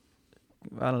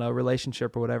 I don't know,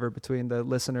 relationship or whatever between the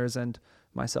listeners and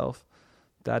myself.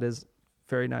 That is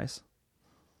very nice.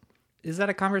 Is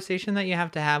that a conversation that you have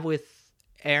to have with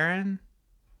Aaron?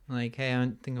 Like, hey,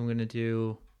 I think I'm going to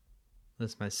do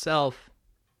this myself.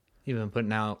 You've been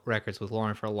putting out records with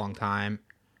Lauren for a long time.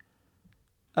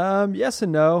 Yes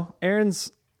and no.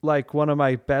 Aaron's like one of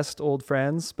my best old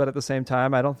friends, but at the same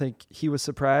time, I don't think he was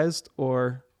surprised,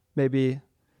 or maybe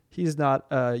he's not,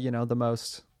 the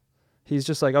most, he's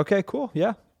just like, okay, cool.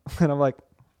 Yeah. And I'm like,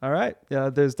 all right. Yeah.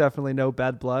 There's definitely no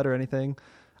bad blood or anything.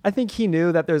 I think he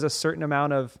knew that there's a certain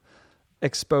amount of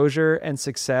exposure and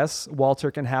success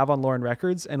Walter can have on Lauren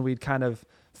Records, and we'd kind of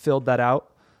filled that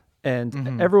out.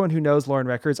 And everyone who knows Lauren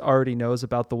Records already knows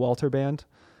about the Walter band.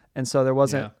 And so there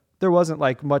wasn't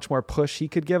like much more push he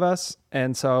could give us.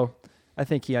 And so I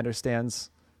think he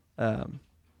understands. I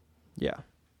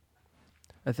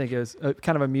think it was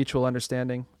kind of a mutual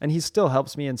understanding, and he still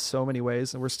helps me in so many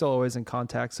ways, and we're still always in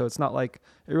contact. So it's not like,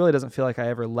 it really doesn't feel like I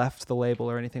ever left the label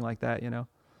or anything like that, you know?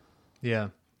 Yeah,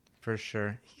 for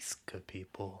sure. He's good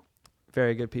people.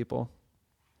 Very good people.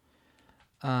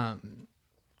 And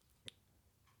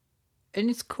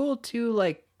it's cool too,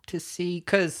 like, to see,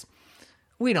 because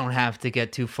we don't have to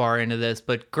get too far into this,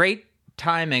 but great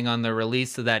timing on the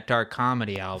release of that Dark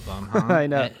Comedy album, huh? I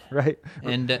know, right?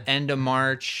 End of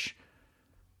March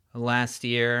last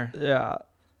year. Yeah.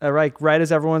 Right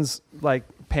as everyone's like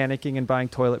panicking and buying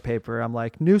toilet paper, I'm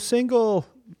like, new single.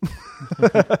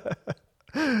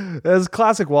 It was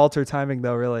classic Walter timing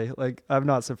though, really. Like, I'm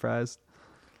not surprised.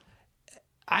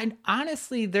 I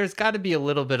honestly, there's got to be a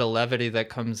little bit of levity that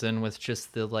comes in with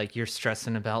just the, like, you're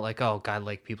stressing about, like, oh God,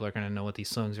 like, people are going to know what these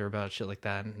songs are about, shit like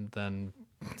that. And then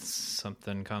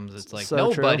something comes. It's like, so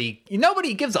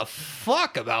nobody gives a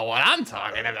fuck about what I'm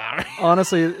talking about.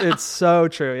 Honestly, it's so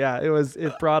true. Yeah,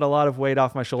 it brought a lot of weight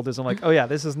off my shoulders. I'm like, oh yeah,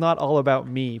 this is not all about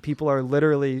me. People are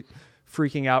literally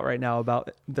freaking out right now about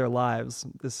their lives.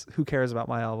 Who cares about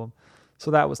my album? So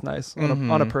that was nice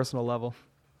on a personal level.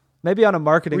 Maybe on a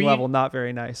marketing level, not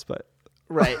very nice, but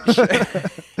right.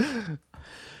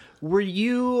 Were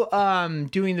you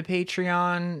doing the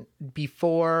Patreon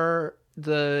before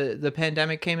the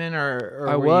pandemic came in, or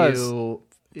I were was, you?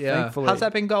 Yeah. thankfully. How's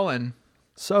that been going?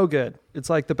 So good. It's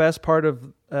like the best part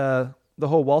of the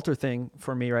whole Walter thing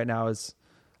for me right now is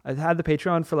I had the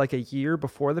Patreon for like a year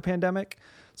before the pandemic.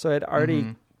 So I'd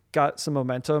already got some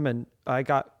momentum and I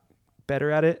got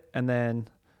better at it. And then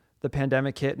the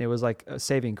pandemic hit and it was like a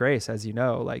saving grace, as you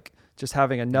know, like just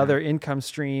having another income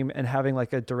stream and having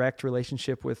like a direct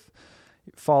relationship with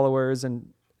followers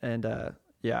and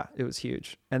yeah, it was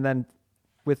huge. And then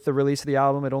with the release of the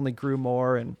album, it only grew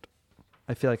more and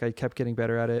I feel like I kept getting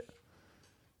better at it.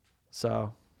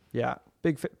 So yeah,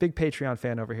 big Patreon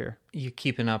fan over here. You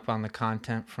keeping up on the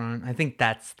content front? I think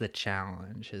that's the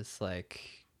challenge. Is like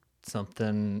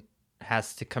something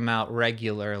has to come out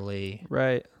regularly.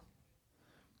 Right.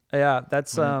 Yeah,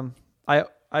 that's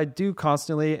I do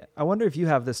constantly. I wonder if you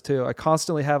have this too. I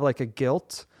constantly have like a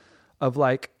guilt of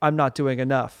like I'm not doing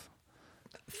enough.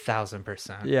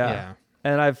 1,000%. Yeah.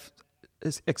 And I've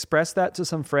expressed that to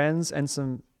some friends and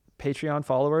some Patreon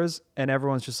followers, and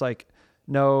everyone's just like,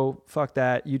 no, fuck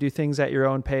that. You do things at your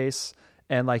own pace.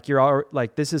 And like, you're all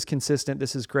like, this is consistent.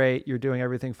 This is great. You're doing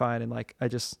everything fine. And like,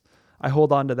 I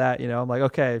hold on to that, you know, I'm like,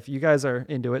 okay, if you guys are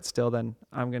into it still, then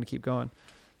I'm going to keep going.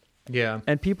 Yeah.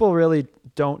 And people really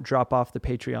don't drop off the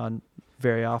Patreon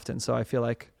very often. So I feel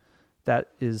like that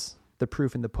is the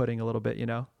proof in the pudding a little bit, you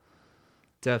know?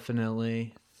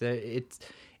 Definitely.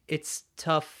 It's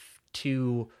tough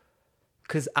to,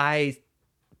 cause I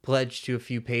pledged to a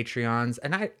few Patreons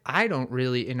and I don't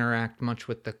really interact much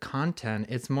with the content.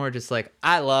 It's more just like,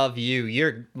 I love you.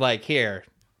 You're like, here,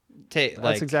 take, like,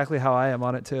 that's exactly how I am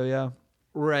on it too. Yeah.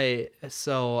 Right.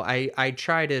 So I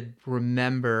try to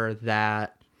remember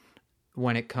that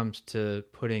when it comes to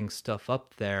putting stuff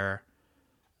up there.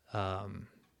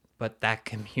 But that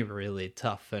can be really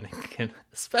tough, and it can,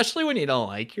 especially when you don't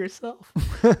like yourself.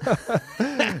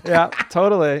 Yeah,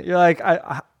 totally. You're like,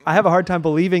 I have a hard time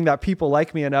believing that people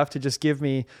like me enough to just give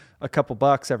me a couple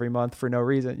bucks every month for no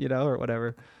reason, you know, or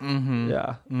whatever. Mm-hmm.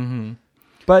 Yeah. Mm-hmm.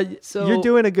 But So, you're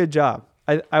doing a good job.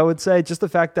 I would say just the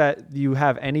fact that you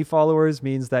have any followers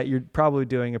means that you're probably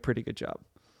doing a pretty good job.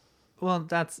 well,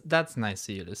 that's nice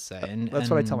of you to say. And That's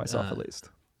what I tell myself at least.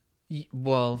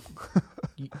 Well,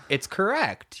 it's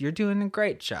correct. You're doing a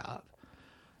great job.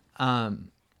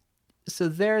 So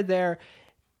they're there.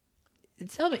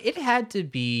 Tell me, it had to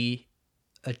be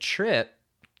a trip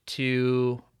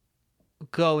to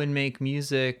go and make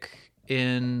music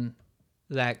in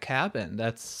that cabin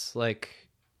that's like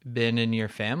been in your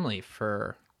family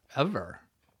forever.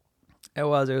 It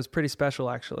was pretty special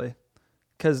actually.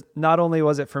 Because not only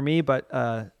was it for me, but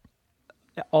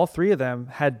all three of them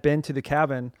had been to the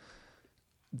cabin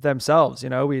themselves. You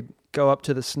know, we'd go up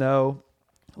to the snow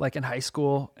like in high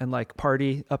school and like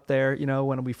party up there, you know,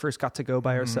 when we first got to go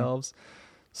by ourselves.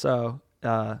 So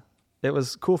it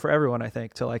was cool for everyone, I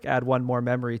think, to like add one more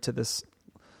memory to this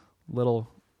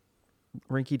little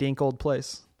rinky-dink old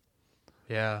place.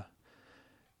 Yeah.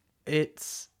 It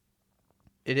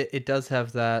does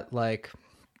have that, like,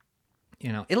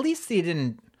 you know, at least he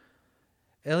didn't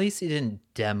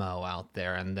demo out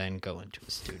there and then go into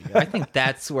a studio. I think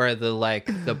that's where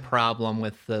the problem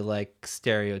with the like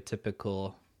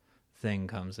stereotypical thing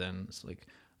comes in. It's like,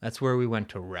 that's where we went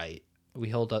to write. We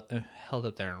held up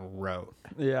there and wrote.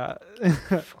 Yeah.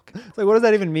 It's like, what does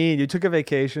that even mean? You took a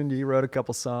vacation, you wrote a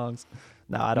couple songs.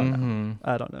 No, I don't know.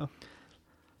 I don't know.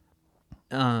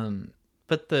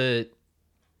 But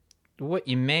what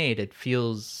you made, it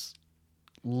feels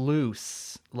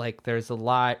loose. Like there's a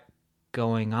lot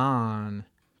going on,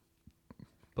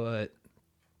 but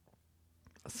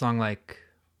a song like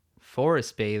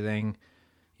Forest Bathing,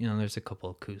 you know, there's a couple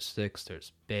acoustics,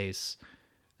 there's bass,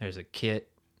 there's a kit,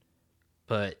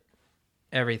 but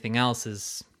everything else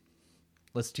is,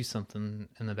 let's do something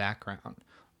in the background.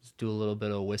 Let's do a little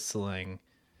bit of whistling.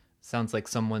 Sounds like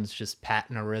someone's just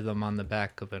patting a rhythm on the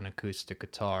back of an acoustic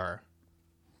guitar.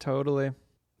 Totally.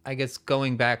 I guess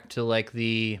going back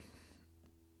to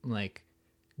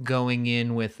going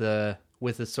in with a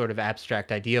sort of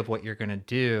abstract idea of what you're going to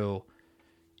do,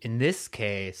 in this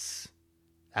case,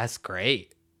 that's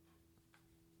great.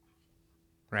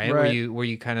 Right? Were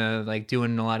you kind of like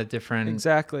doing a lot of different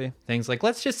Exactly. things, like,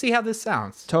 let's just see how this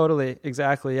sounds. Totally.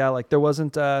 Exactly. Yeah. Like there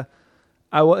wasn't, it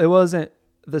wasn't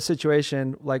the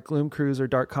situation like Gloom Cruise or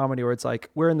Dark Comedy where it's like,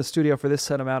 we're in the studio for this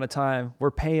set amount of time. We're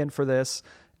paying for this.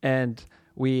 And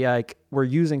we're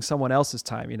using someone else's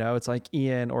time, you know, it's like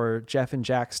Ian or Jeff and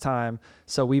Jack's time.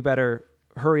 So we better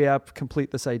hurry up,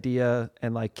 complete this idea,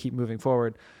 and like keep moving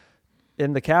forward.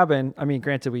 In the cabin, I mean,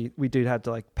 granted, we do have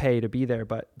to like pay to be there,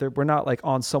 but we're not like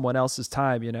on someone else's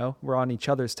time, you know, we're on each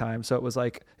other's time. So it was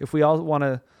like, if we all want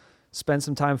to spend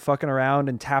some time fucking around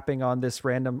and tapping on this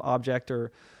random object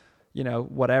or, you know,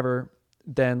 whatever,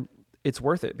 then it's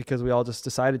worth it because we all just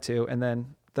decided to. And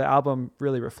then the album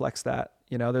really reflects that,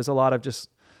 you know, there's a lot of just,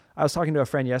 I was talking to a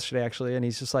friend yesterday actually, and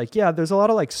he's just like, yeah, there's a lot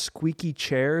of like squeaky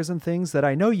chairs and things that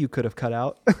I know you could have cut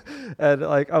out. And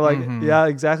like, I'm like, yeah,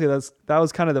 exactly. That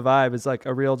was kind of the vibe. It's like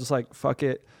a real, just like, fuck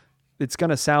it. It's going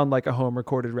to sound like a home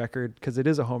recorded record because it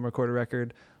is a home recorded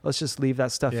record. Let's just leave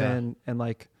that stuff in and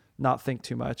like not think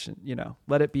too much and, you know,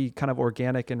 let it be kind of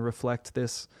organic and reflect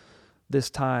this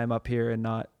time up here and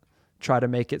not try to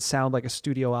make it sound like a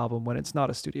studio album when it's not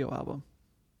a studio album.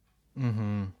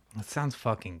 That sounds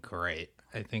fucking great.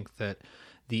 I think that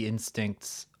the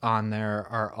instincts on there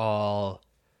are all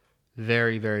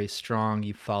very, very strong.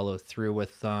 You follow through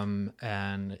with them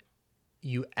and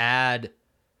you add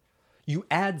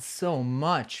so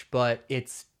much, but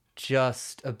it's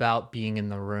just about being in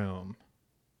the room.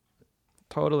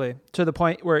 Totally. To the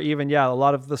point where even, a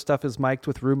lot of the stuff is mic'd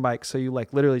with room mics. So you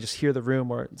like literally just hear the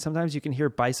room, or sometimes you can hear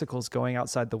bicycles going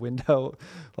outside the window.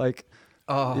 Like,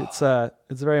 it's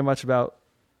very much about,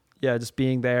 just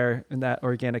being there in that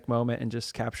organic moment and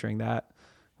just capturing that,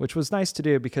 which was nice to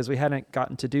do because we hadn't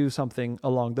gotten to do something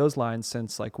along those lines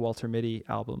since like Walter Mitty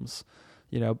albums.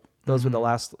 You know, those were the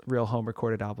last real home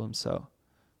recorded albums. So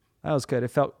that was good. It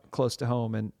felt close to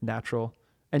home and natural.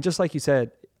 And just like you said,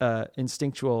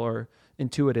 instinctual or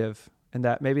intuitive, and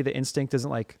that maybe the instinct isn't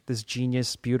like this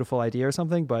genius, beautiful idea or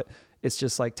something, but it's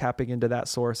just like tapping into that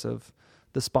source of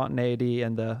the spontaneity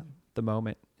and the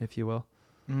moment, if you will.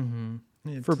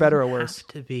 For better or worse.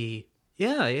 To be,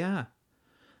 yeah.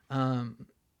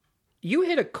 You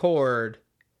hit a chord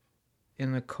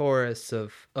in the chorus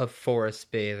of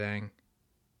Forest Bathing.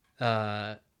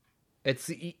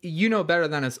 It's, you know better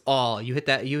than us all. You hit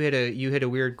a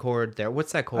weird chord there.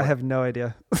 What's that chord? I have no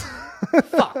idea.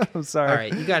 Fuck. I'm sorry. All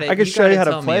right, you got it. I could show you how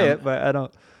to play it, but I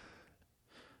don't.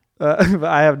 But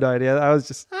I have no idea. I was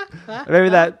just maybe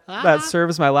that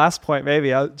serves my last point.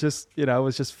 Maybe I just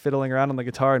was just fiddling around on the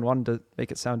guitar and wanted to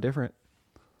make it sound different.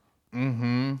 Do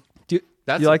you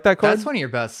like that chord? That's one of your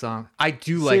best songs. I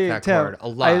do like that Tim, chord a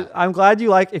lot. I'm glad you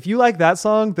like. If you like that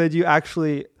song, then you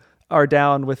actually are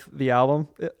down with the album.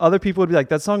 Other people would be like,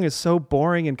 that song is so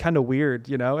boring and kind of weird,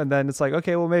 you know. And then it's like,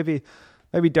 okay, well maybe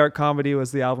Dark Comedy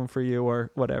was the album for you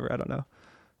or whatever. I don't know.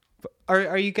 But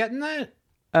are you getting that?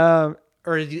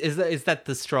 Or is that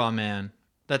the straw man?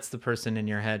 That's the person in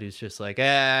your head who's just like, it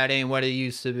ain't what it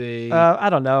used to be. I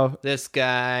don't know. This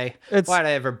guy. Why'd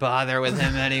I ever bother with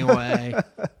him anyway?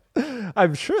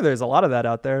 I'm sure there's a lot of that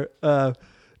out there.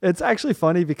 It's actually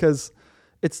funny because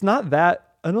it's not that.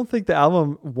 I don't think the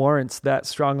album warrants that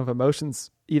strong of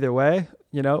emotions either way.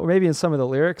 You know, maybe in some of the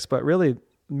lyrics, but really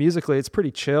musically, it's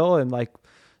pretty chill and like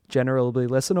generally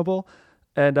listenable.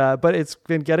 And but it's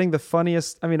been getting the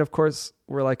funniest. I mean, of course,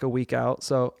 we're like a week out,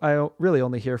 so I really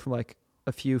only hear from like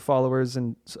a few followers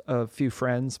and a few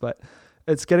friends, but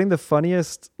it's getting the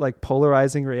funniest, like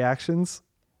polarizing reactions.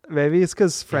 Maybe it's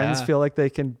because friends feel like they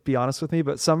can be honest with me,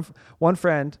 but one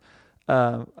friend,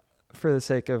 for the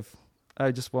sake of,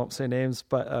 I just won't say names,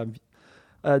 but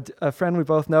a friend we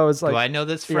both know is like, do I know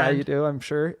this friend? Yeah, you do. I'm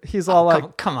sure. He's all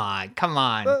like, come on.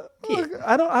 Look,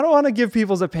 I don't want to give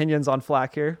people's opinions on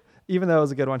Flack here, even though it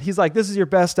was a good one. He's like, this is your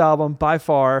best album by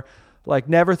far. Like,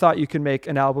 never thought you could make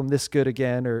an album this good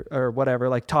again, or whatever.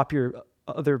 Like, top your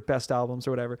other best albums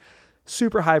or whatever.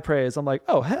 Super high praise. I'm like,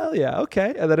 oh, hell yeah,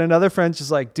 okay. And then another friend's just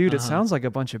like, dude, it sounds like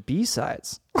a bunch of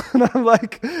B-sides. And I'm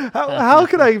like, how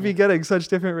could I be getting such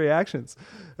different reactions?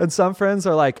 And some friends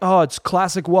are like, oh, it's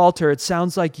classic Walter. It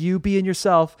sounds like you being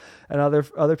yourself. And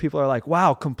other people are like,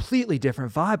 wow, completely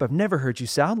different vibe. I've never heard you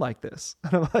sound like this.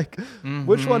 And I'm like,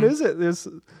 which one is it?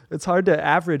 It's hard to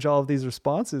average all of these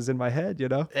responses in my head, you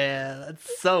know? Yeah,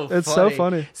 that's so funny. It's so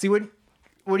funny. See,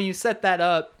 when you set that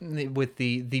up with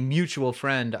the mutual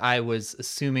friend, I was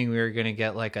assuming we were going to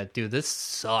get like dude, this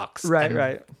sucks.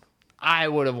 Right. I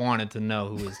would have wanted to know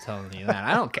who was telling you that.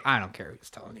 I don't care who's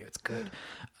telling you. It's good.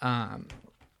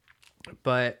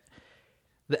 But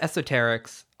the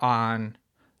esoterics on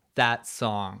that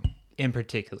song in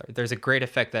particular, there's a great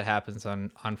effect that happens on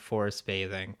Forest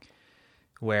Bathing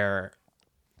where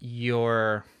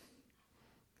you're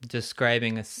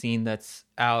describing a scene that's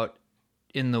out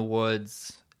in the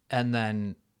woods, and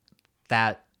then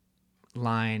that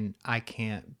line, I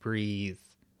can't breathe,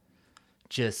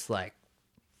 just like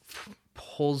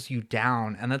pulls you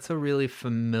down. And that's a really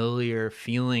familiar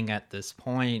feeling at this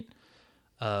point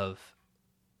of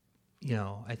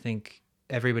I think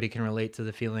everybody can relate to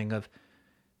the feeling of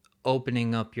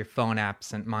opening up your phone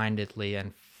absent-mindedly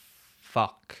and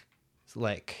fuck, it's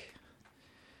like,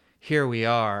 here we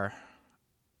are.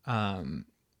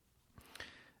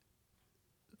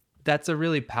 That's a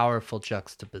really powerful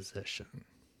juxtaposition.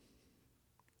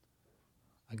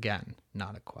 Again,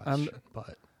 not a question,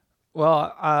 but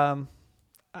Well,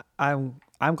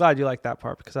 I'm glad you like that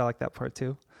part because I like that part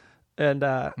too. And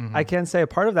I can say a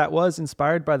part of that was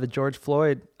inspired by the George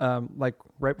Floyd, like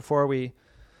right before we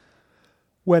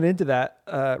went into that,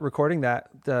 recording that,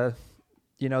 the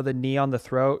knee on the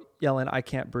throat yelling, "I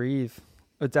can't breathe."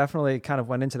 It definitely kind of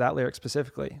went into that lyric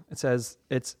specifically. It says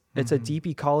it's a deep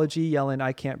ecology yelling,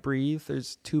 "I can't breathe.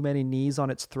 There's too many knees on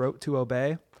its throat to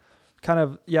obey." Kind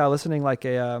of, listening like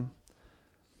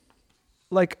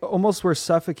like almost we're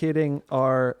suffocating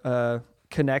our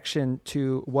connection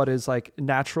to what is like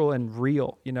natural and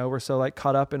real. We're so like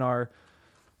caught up in our,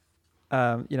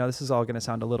 this is all going to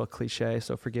sound a little cliche,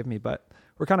 so forgive me, but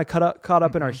we're kind of caught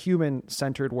up in our human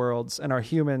centered worlds and our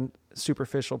human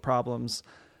superficial problems,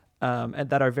 and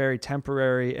that are very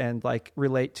temporary and like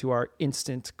relate to our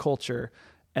instant culture.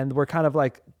 And we're kind of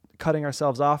like cutting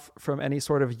ourselves off from any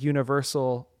sort of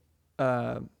universal,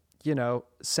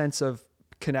 sense of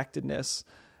connectedness.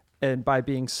 And by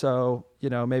being so,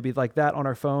 maybe like that on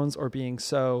our phones, or being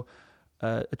so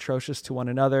atrocious to one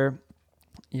another,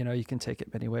 you can take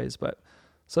it many ways. But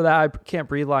so that "I can't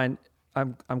breathe" line,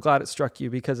 I'm glad it struck you,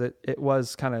 because it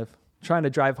was kind of trying to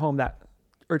drive home that,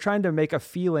 or trying to make a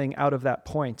feeling out of that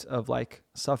point of like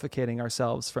suffocating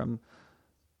ourselves from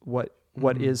what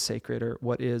is sacred, or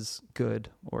what is good,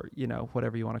 or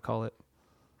whatever you want to call it.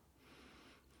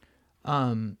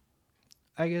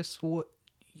 I guess what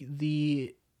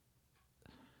the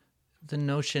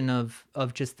notion of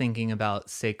just thinking about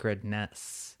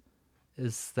sacredness,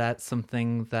 is that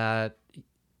something that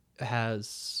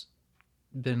has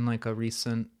been like a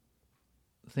recent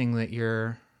thing that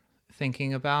you're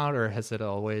thinking about, or has it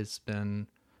always been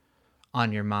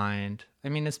on your mind? I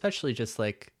mean, especially just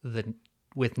like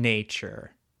with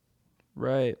nature.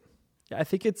 Right. Yeah, I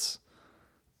think it's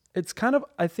kind of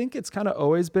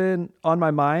always been on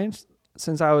my mind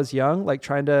since I was young, like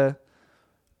trying to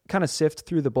kind of sift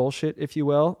through the bullshit, if you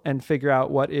will, and figure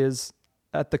out what is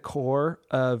at the core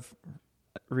of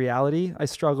reality. I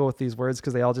struggle with these words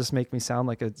because they all just make me sound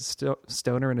like a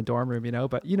stoner in a dorm room,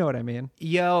 but you know what I mean?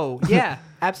 Yo, yeah,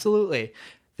 absolutely.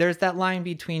 There's that line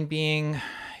between being,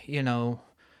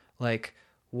 like,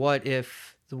 what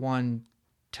if the one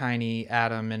tiny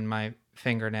atom in my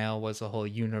fingernail was a whole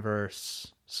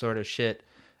universe sort of shit,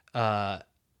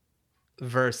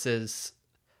 versus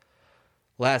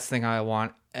last thing I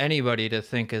want anybody to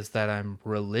think is that I'm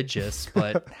religious,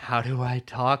 but how do I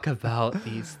talk about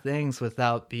these things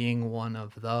without being one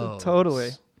of those?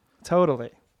 Totally.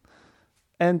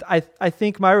 And I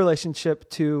think my relationship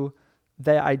to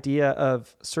the idea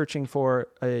of searching for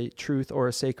a truth or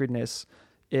a sacredness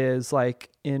is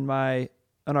like on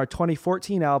our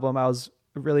 2014 album, I was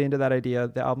really into that idea,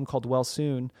 the album called Well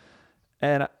Soon.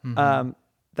 And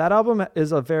that album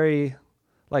is a very,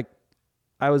 like,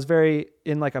 I was very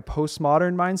in like a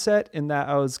postmodern mindset, in that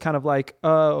I was kind of like,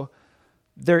 oh,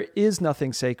 there is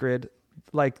nothing sacred.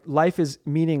 Like, life is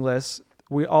meaningless.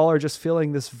 We all are just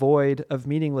filling this void of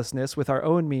meaninglessness with our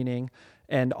own meaning,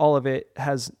 and all of it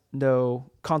has no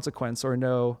consequence or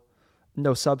no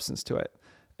substance to it.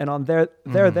 And on there,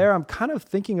 I'm kind of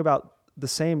thinking about the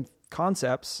same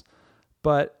concepts,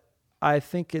 but I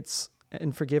think it's,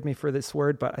 and forgive me for this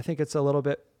word, but I think it's a little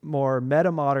bit more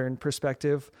meta-modern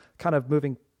perspective, kind of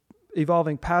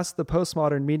evolving past the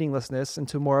postmodern meaninglessness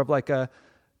into more of like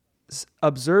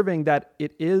observing that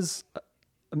it is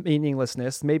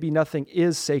meaninglessness. Maybe nothing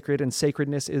is sacred, and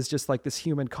sacredness is just like this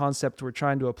human concept we're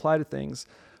trying to apply to things.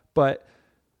 But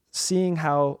seeing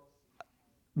how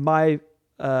my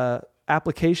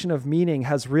application of meaning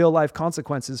has real life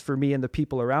consequences for me and the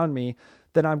people around me,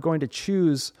 then I'm going to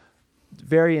choose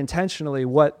very intentionally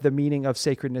what the meaning of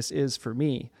sacredness is for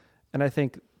me. And I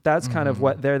think that's kind of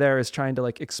what there is trying to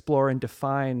like explore and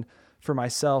define for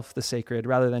myself the sacred,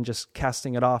 rather than just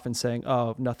casting it off and saying,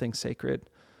 oh, nothing's sacred.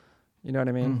 You know what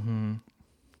I mean?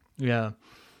 Yeah.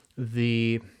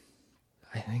 I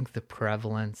think the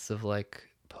prevalence of like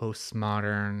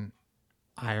postmodern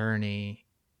irony,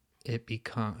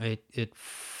 it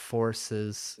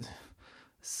forces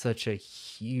such a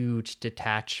huge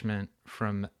detachment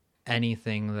from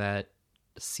anything that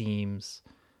seems,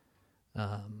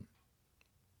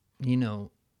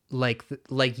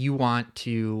 like you want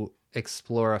to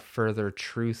explore a further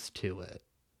truth to it.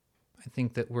 I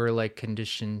think that we're like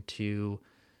conditioned to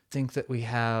think that we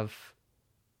have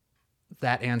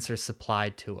that answer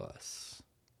supplied to us,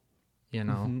 you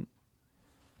know? Mm-hmm.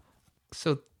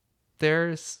 So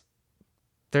there's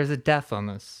a death on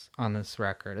this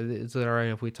record. Is it all right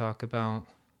if we talk about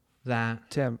that?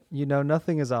 Tim,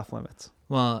 nothing is off limits.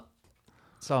 Well,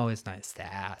 it's always nice to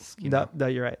ask. You know? No,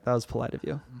 you're right. That was polite of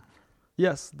you.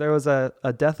 Yes, there was a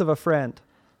death of a friend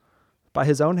by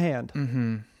his own hand.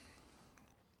 Mm-hmm.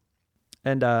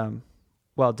 And,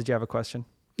 well, did you have a question?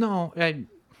 No, I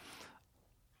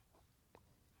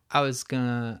was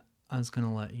gonna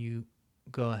let you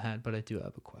go ahead, but I do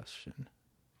have a question.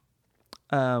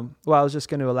 Well, I was just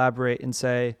going to elaborate and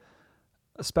say,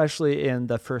 especially in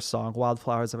the first song,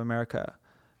 Wildflowers of America,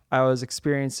 I was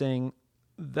experiencing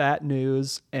that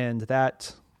news and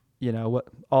that, what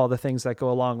all the things that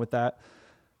go along with that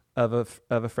of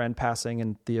a friend passing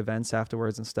and the events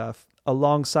afterwards and stuff,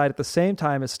 alongside at the same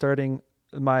time as starting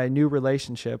my new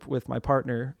relationship with my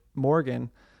partner,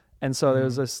 Morgan. And so there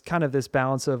was this kind of this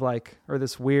balance of or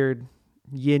this weird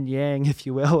yin yang, if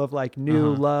you will, of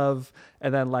new love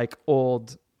and then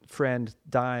old friend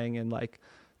dying and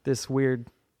this weird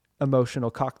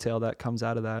emotional cocktail that comes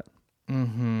out of that.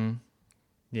 Mm-hmm.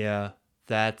 Yeah,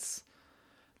 that's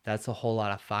a whole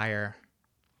lot of fire.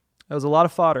 It was a lot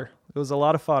of fodder. It was a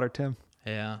lot of fodder, Tim.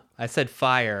 Yeah, I said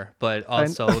fire, but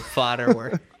also fodder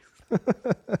were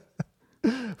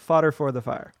fodder for the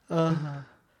fire.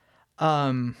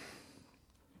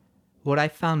 What I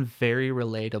found very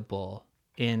relatable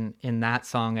in that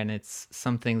song, and it's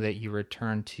something that you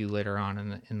return to later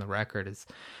on in the record, is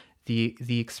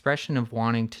the expression of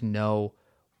wanting to know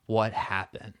what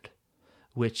happened,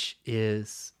 which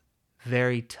is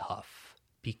very tough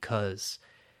because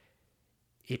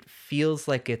it feels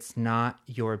like it's not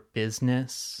your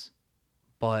business,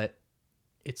 but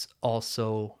it's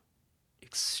also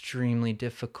extremely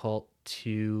difficult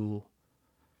to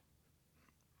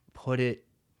put it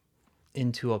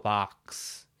into a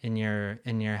box in your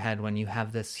head when you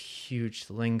have this huge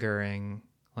lingering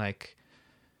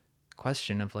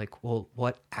question of well,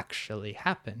 what actually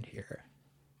happened here?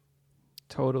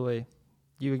 Totally.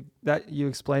 You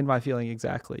explained my feeling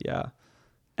exactly. Yeah.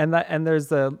 And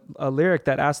there's a lyric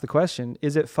that asks the question,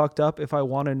 is it fucked up if I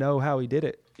want to know how he did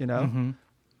it? Mm-hmm.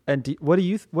 And what do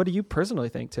you personally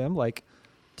think, Tim?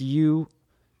 Do you,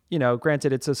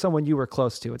 granted it's someone you were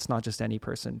close to, it's not just any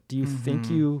person. Do you think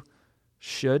you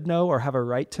should know or have a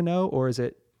right to know, or is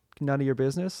it none of your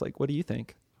business? What do you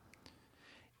think?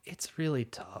 It's really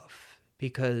tough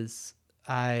because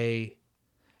I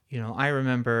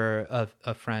remember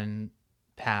a friend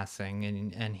passing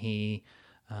and he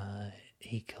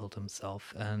killed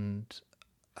himself, and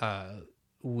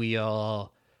we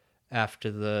all,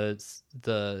 after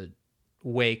the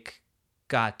wake,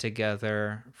 got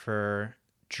together for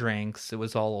drinks. It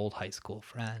was all old high school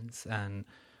friends, and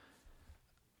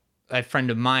a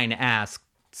friend of mine asked,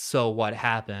 so what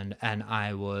happened? And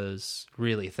I was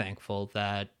really thankful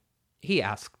that he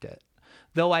asked it,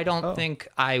 though I don't think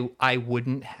I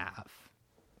wouldn't have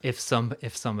if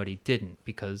somebody didn't,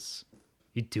 because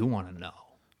you do want to know.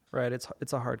 Right.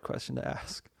 It's a hard question to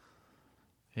ask.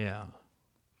 Yeah.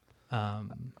 I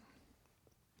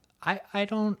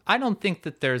don't think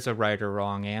that there's a right or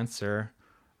wrong answer.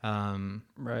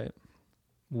 Right.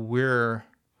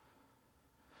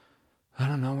 I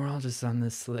don't know, we're all just on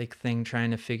this thing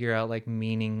trying to figure out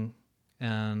meaning.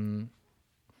 I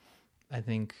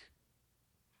think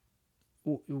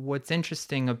what's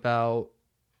interesting about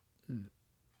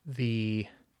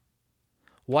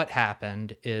what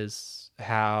happened is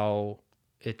how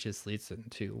it just leads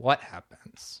into what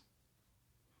happens,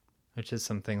 which is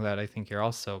something that I think you're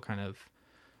also kind of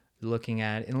looking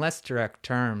at in less direct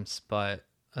terms, but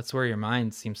that's where your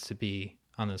mind seems to be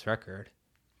on this record.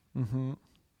 Mm-hmm.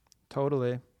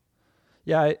 Totally.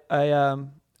 Yeah. I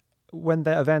when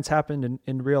the events happened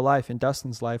in real life, in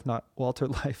Dustin's life, not Walter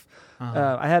life,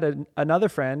 I had another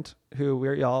friend who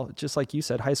we're all, just like you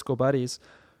said, high school buddies,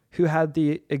 who had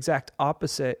the exact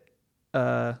opposite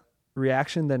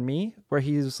reaction than me, where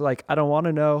he's like, I don't want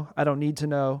to know. I don't need to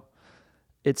know.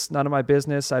 It's none of my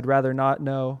business. I'd rather not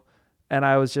know. And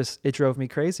I was it drove me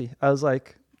crazy. I was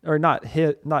like, or not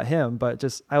him, but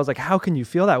just, I was like, how can you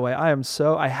feel that way? I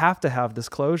have to have this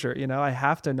closure, I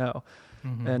have to know.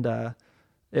 Mm-hmm. And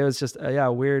it was just,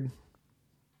 weird.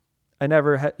 I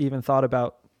never even thought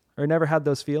about, or never had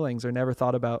those feelings, or never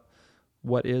thought about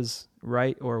what is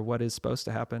right or what is supposed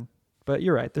to happen. But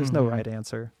you're right. There's no right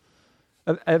answer.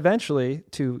 Eventually,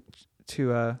 to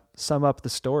sum up the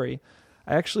story,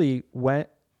 I actually went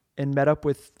and met up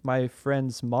with my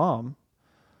friend's mom,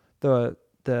 the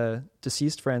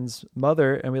deceased friend's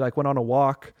mother, and we went on a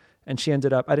walk, and she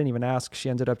ended up, I didn't even ask, she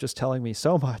ended up just telling me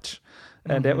so much.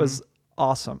 And it was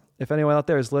awesome. If anyone out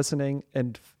there is listening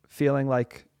and feeling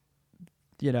like,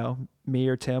 you know, me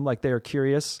or Tim, like they are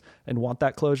curious and want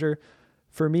that closure,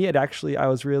 for me, I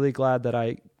was really glad that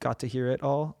I got to hear it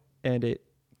all, and it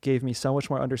gave me so much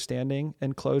more understanding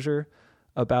and closure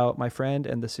about my friend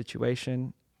and the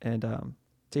situation. And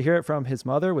to hear it from his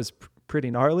mother was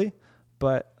pretty gnarly,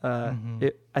 but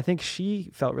I think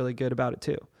she felt really good about it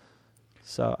too.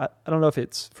 So I don't know if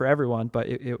it's for everyone, but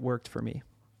it worked for me.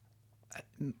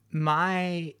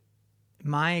 My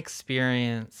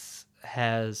experience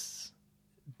has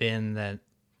been that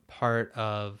part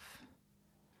of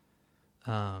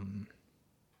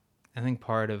I think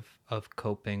part of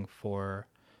coping for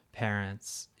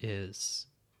parents is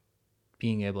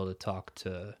being able to talk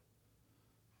to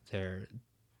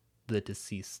the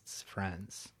deceased's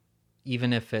friends,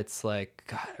 even if it's like,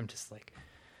 God, I'm just like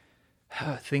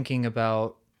thinking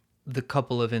about the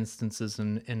couple of instances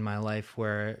in my life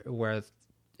where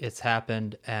it's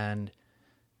happened, and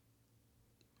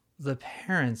the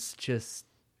parents just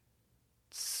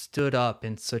stood up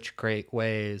in such great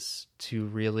ways to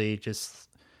really just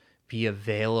be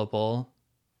available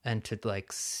and to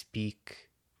like speak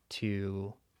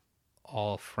to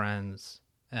all friends.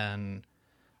 And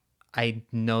I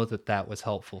know that was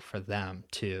helpful for them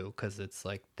too, because it's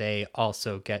like they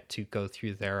also get to go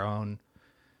through their own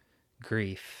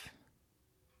grief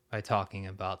by talking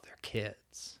about their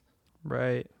kids.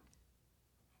 Right.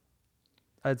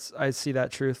 I see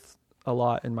that truth a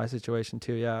lot in my situation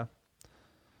too. Yeah.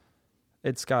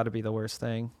 It's got to be the worst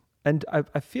thing. And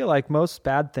I feel like most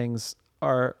bad things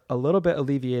are a little bit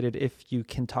alleviated if you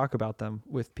can talk about them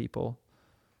with people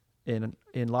in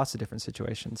lots of different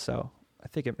situations. So I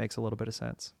think it makes a little bit of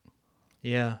sense.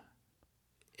 Yeah.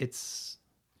 It's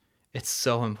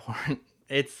so important.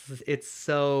 It's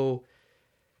so,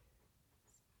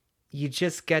 you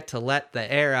just get to let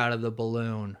the air out of the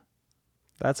balloon.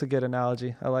 That's a good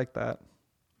analogy. I like that.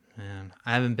 Man,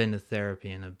 I haven't been to therapy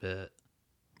in a bit.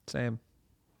 Same.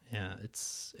 Yeah,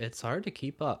 it's hard to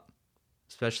keep up,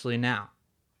 especially now.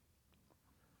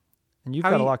 And you've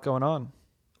got a lot going on.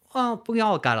 Well, we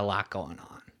all got a lot going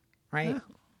on, right? Yeah.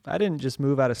 I didn't just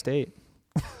move out of state.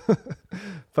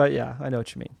 But yeah, I know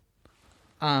what you mean.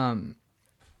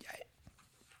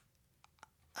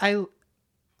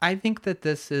 I think that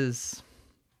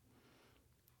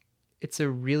it's a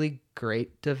really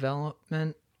great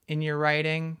development in your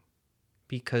writing,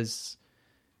 because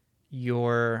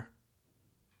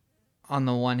on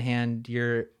the one hand,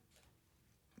 you're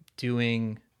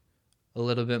doing a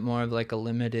little bit more of like a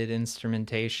limited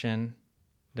instrumentation.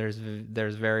 There's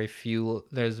very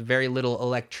little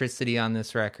electricity on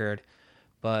this record,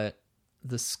 but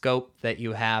the scope that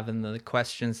you have and the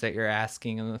questions that you're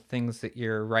asking and the things that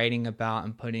you're writing about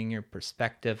and putting your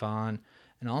perspective on,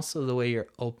 and also the way you're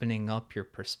opening up your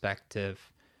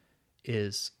perspective,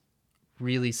 is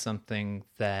really something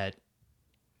that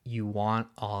you want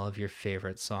all of your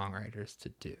favorite songwriters to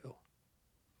do.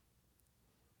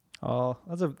 Oh,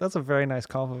 that's a very nice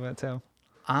compliment, Tim.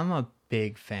 I'm a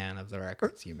big fan of the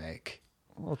records you make.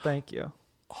 Well, thank you.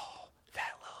 Oh,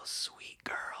 that little sweet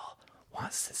girl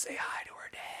wants to say hi to her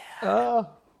dad. Oh,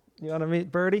 you want to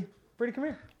meet Birdie? Birdie, come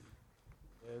here.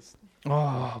 Yes.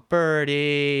 Oh,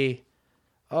 Birdie.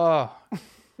 Oh,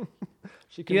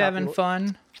 you having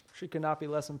fun? She could not be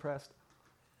less impressed.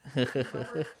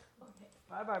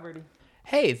 Bye, Birdie.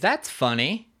 Hey, that's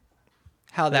funny.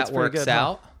 How that works good,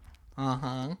 out. Huh?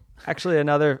 Uh-huh. Actually,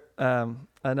 another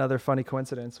funny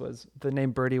coincidence was the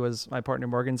name Birdie was my partner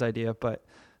Morgan's idea, but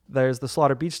there's the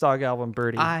Slaughter Beach Dog album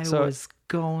Birdie. I was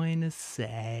going to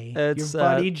say it's your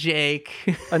buddy Jake.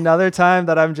 Another time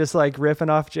that I'm just like ripping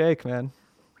off Jake, man.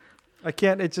 I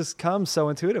can't. It just comes so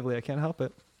intuitively. I can't help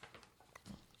it.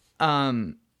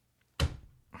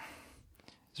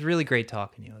 It's really great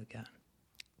talking to you again.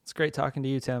 It's great talking to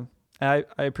you, Tim. I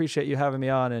appreciate you having me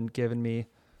on and giving me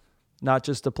not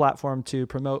just a platform to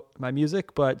promote my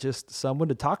music, but just someone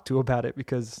to talk to about it,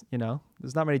 because, you know,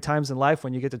 there's not many times in life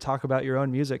when you get to talk about your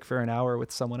own music for an hour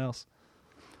with someone else.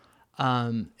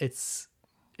 It's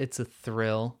a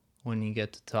thrill when you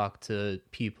get to talk to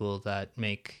people that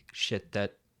make shit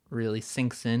that really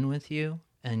sinks in with you,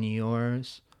 and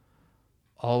yours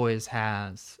always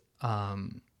has.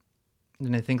 And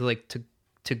I think like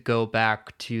to go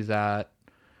back to that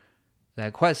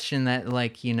question, that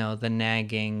like, you know, the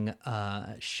nagging,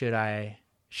 should I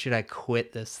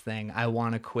quit this thing? I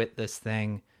want to quit this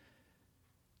thing.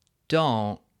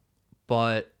 Don't,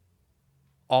 but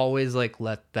always like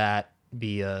let that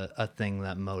be a thing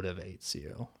that motivates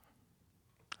you.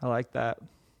 I like that.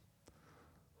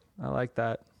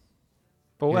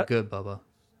 But You're what? good, Bubba.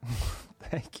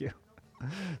 Thank you.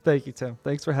 Thank you, Tim.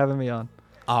 Thanks for having me on.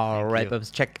 All right, you. folks,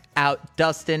 check out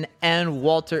Dustin and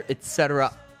Walter,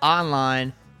 etc.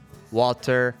 online.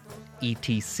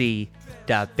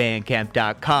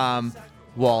 WalterETC.bandcamp.com.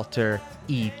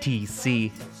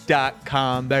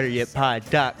 WalterETC.com.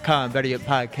 BetterYetPod.com.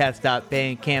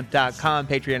 BetterYetPodcast.bandcamp.com.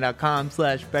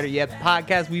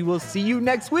 Patreon.com/BetterYetPodcast. We will see you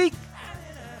next week.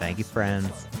 Thank you,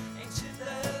 friends.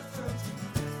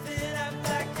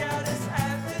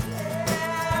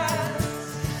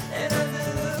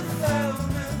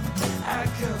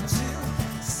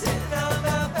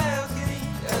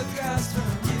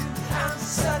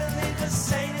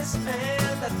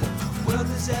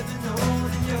 Ever known,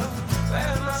 and you're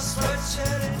wearing my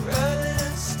sweatshirt and rolling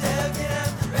and stepping out,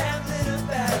 rambling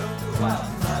about the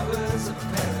wildflowers of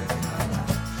America.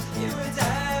 You would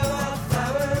die,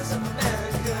 wildflowers of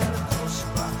America. Of course you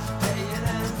are paying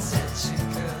attention,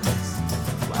 'cause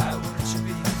why wouldn't you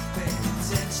be paying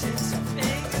attention to me?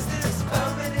 'Cause this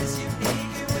moment is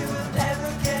unique and we will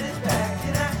never get it back.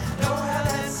 And I know how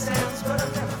that sounds, but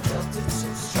I've never felt it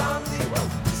so strongly. Well,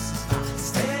 this is my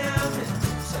statement,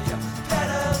 so you're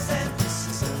and this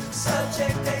is a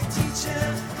subject they teach in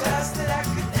a class that I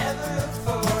could never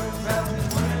afford. Probably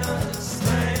wouldn't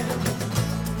understand.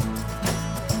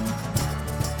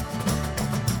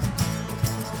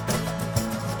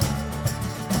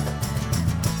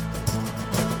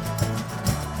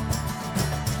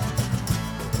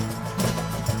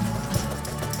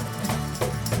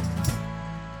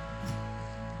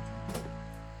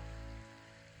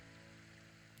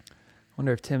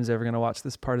 Wonder if Tim's ever going to watch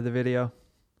this part of the video.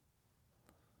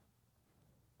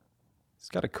 It's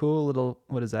got a cool little,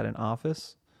 what is that, an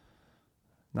office?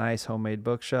 Nice homemade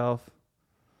bookshelf.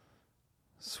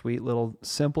 Sweet little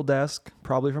simple desk,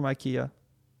 probably from IKEA.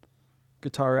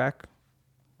 Guitar rack.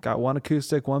 Got one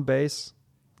acoustic, one bass.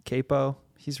 Capo.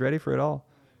 He's ready for it all.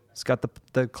 It's got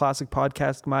the classic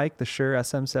podcast mic, the Shure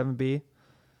SM7B.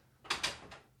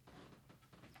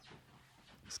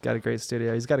 He's got a great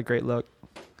studio. He's got a great look.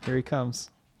 Here he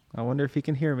comes. I wonder if he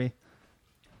can hear me.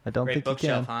 I don't think he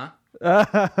can. Huh?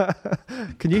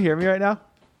 Can you hear me right now?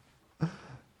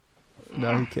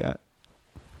 No, he can't.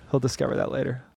 He'll discover that later.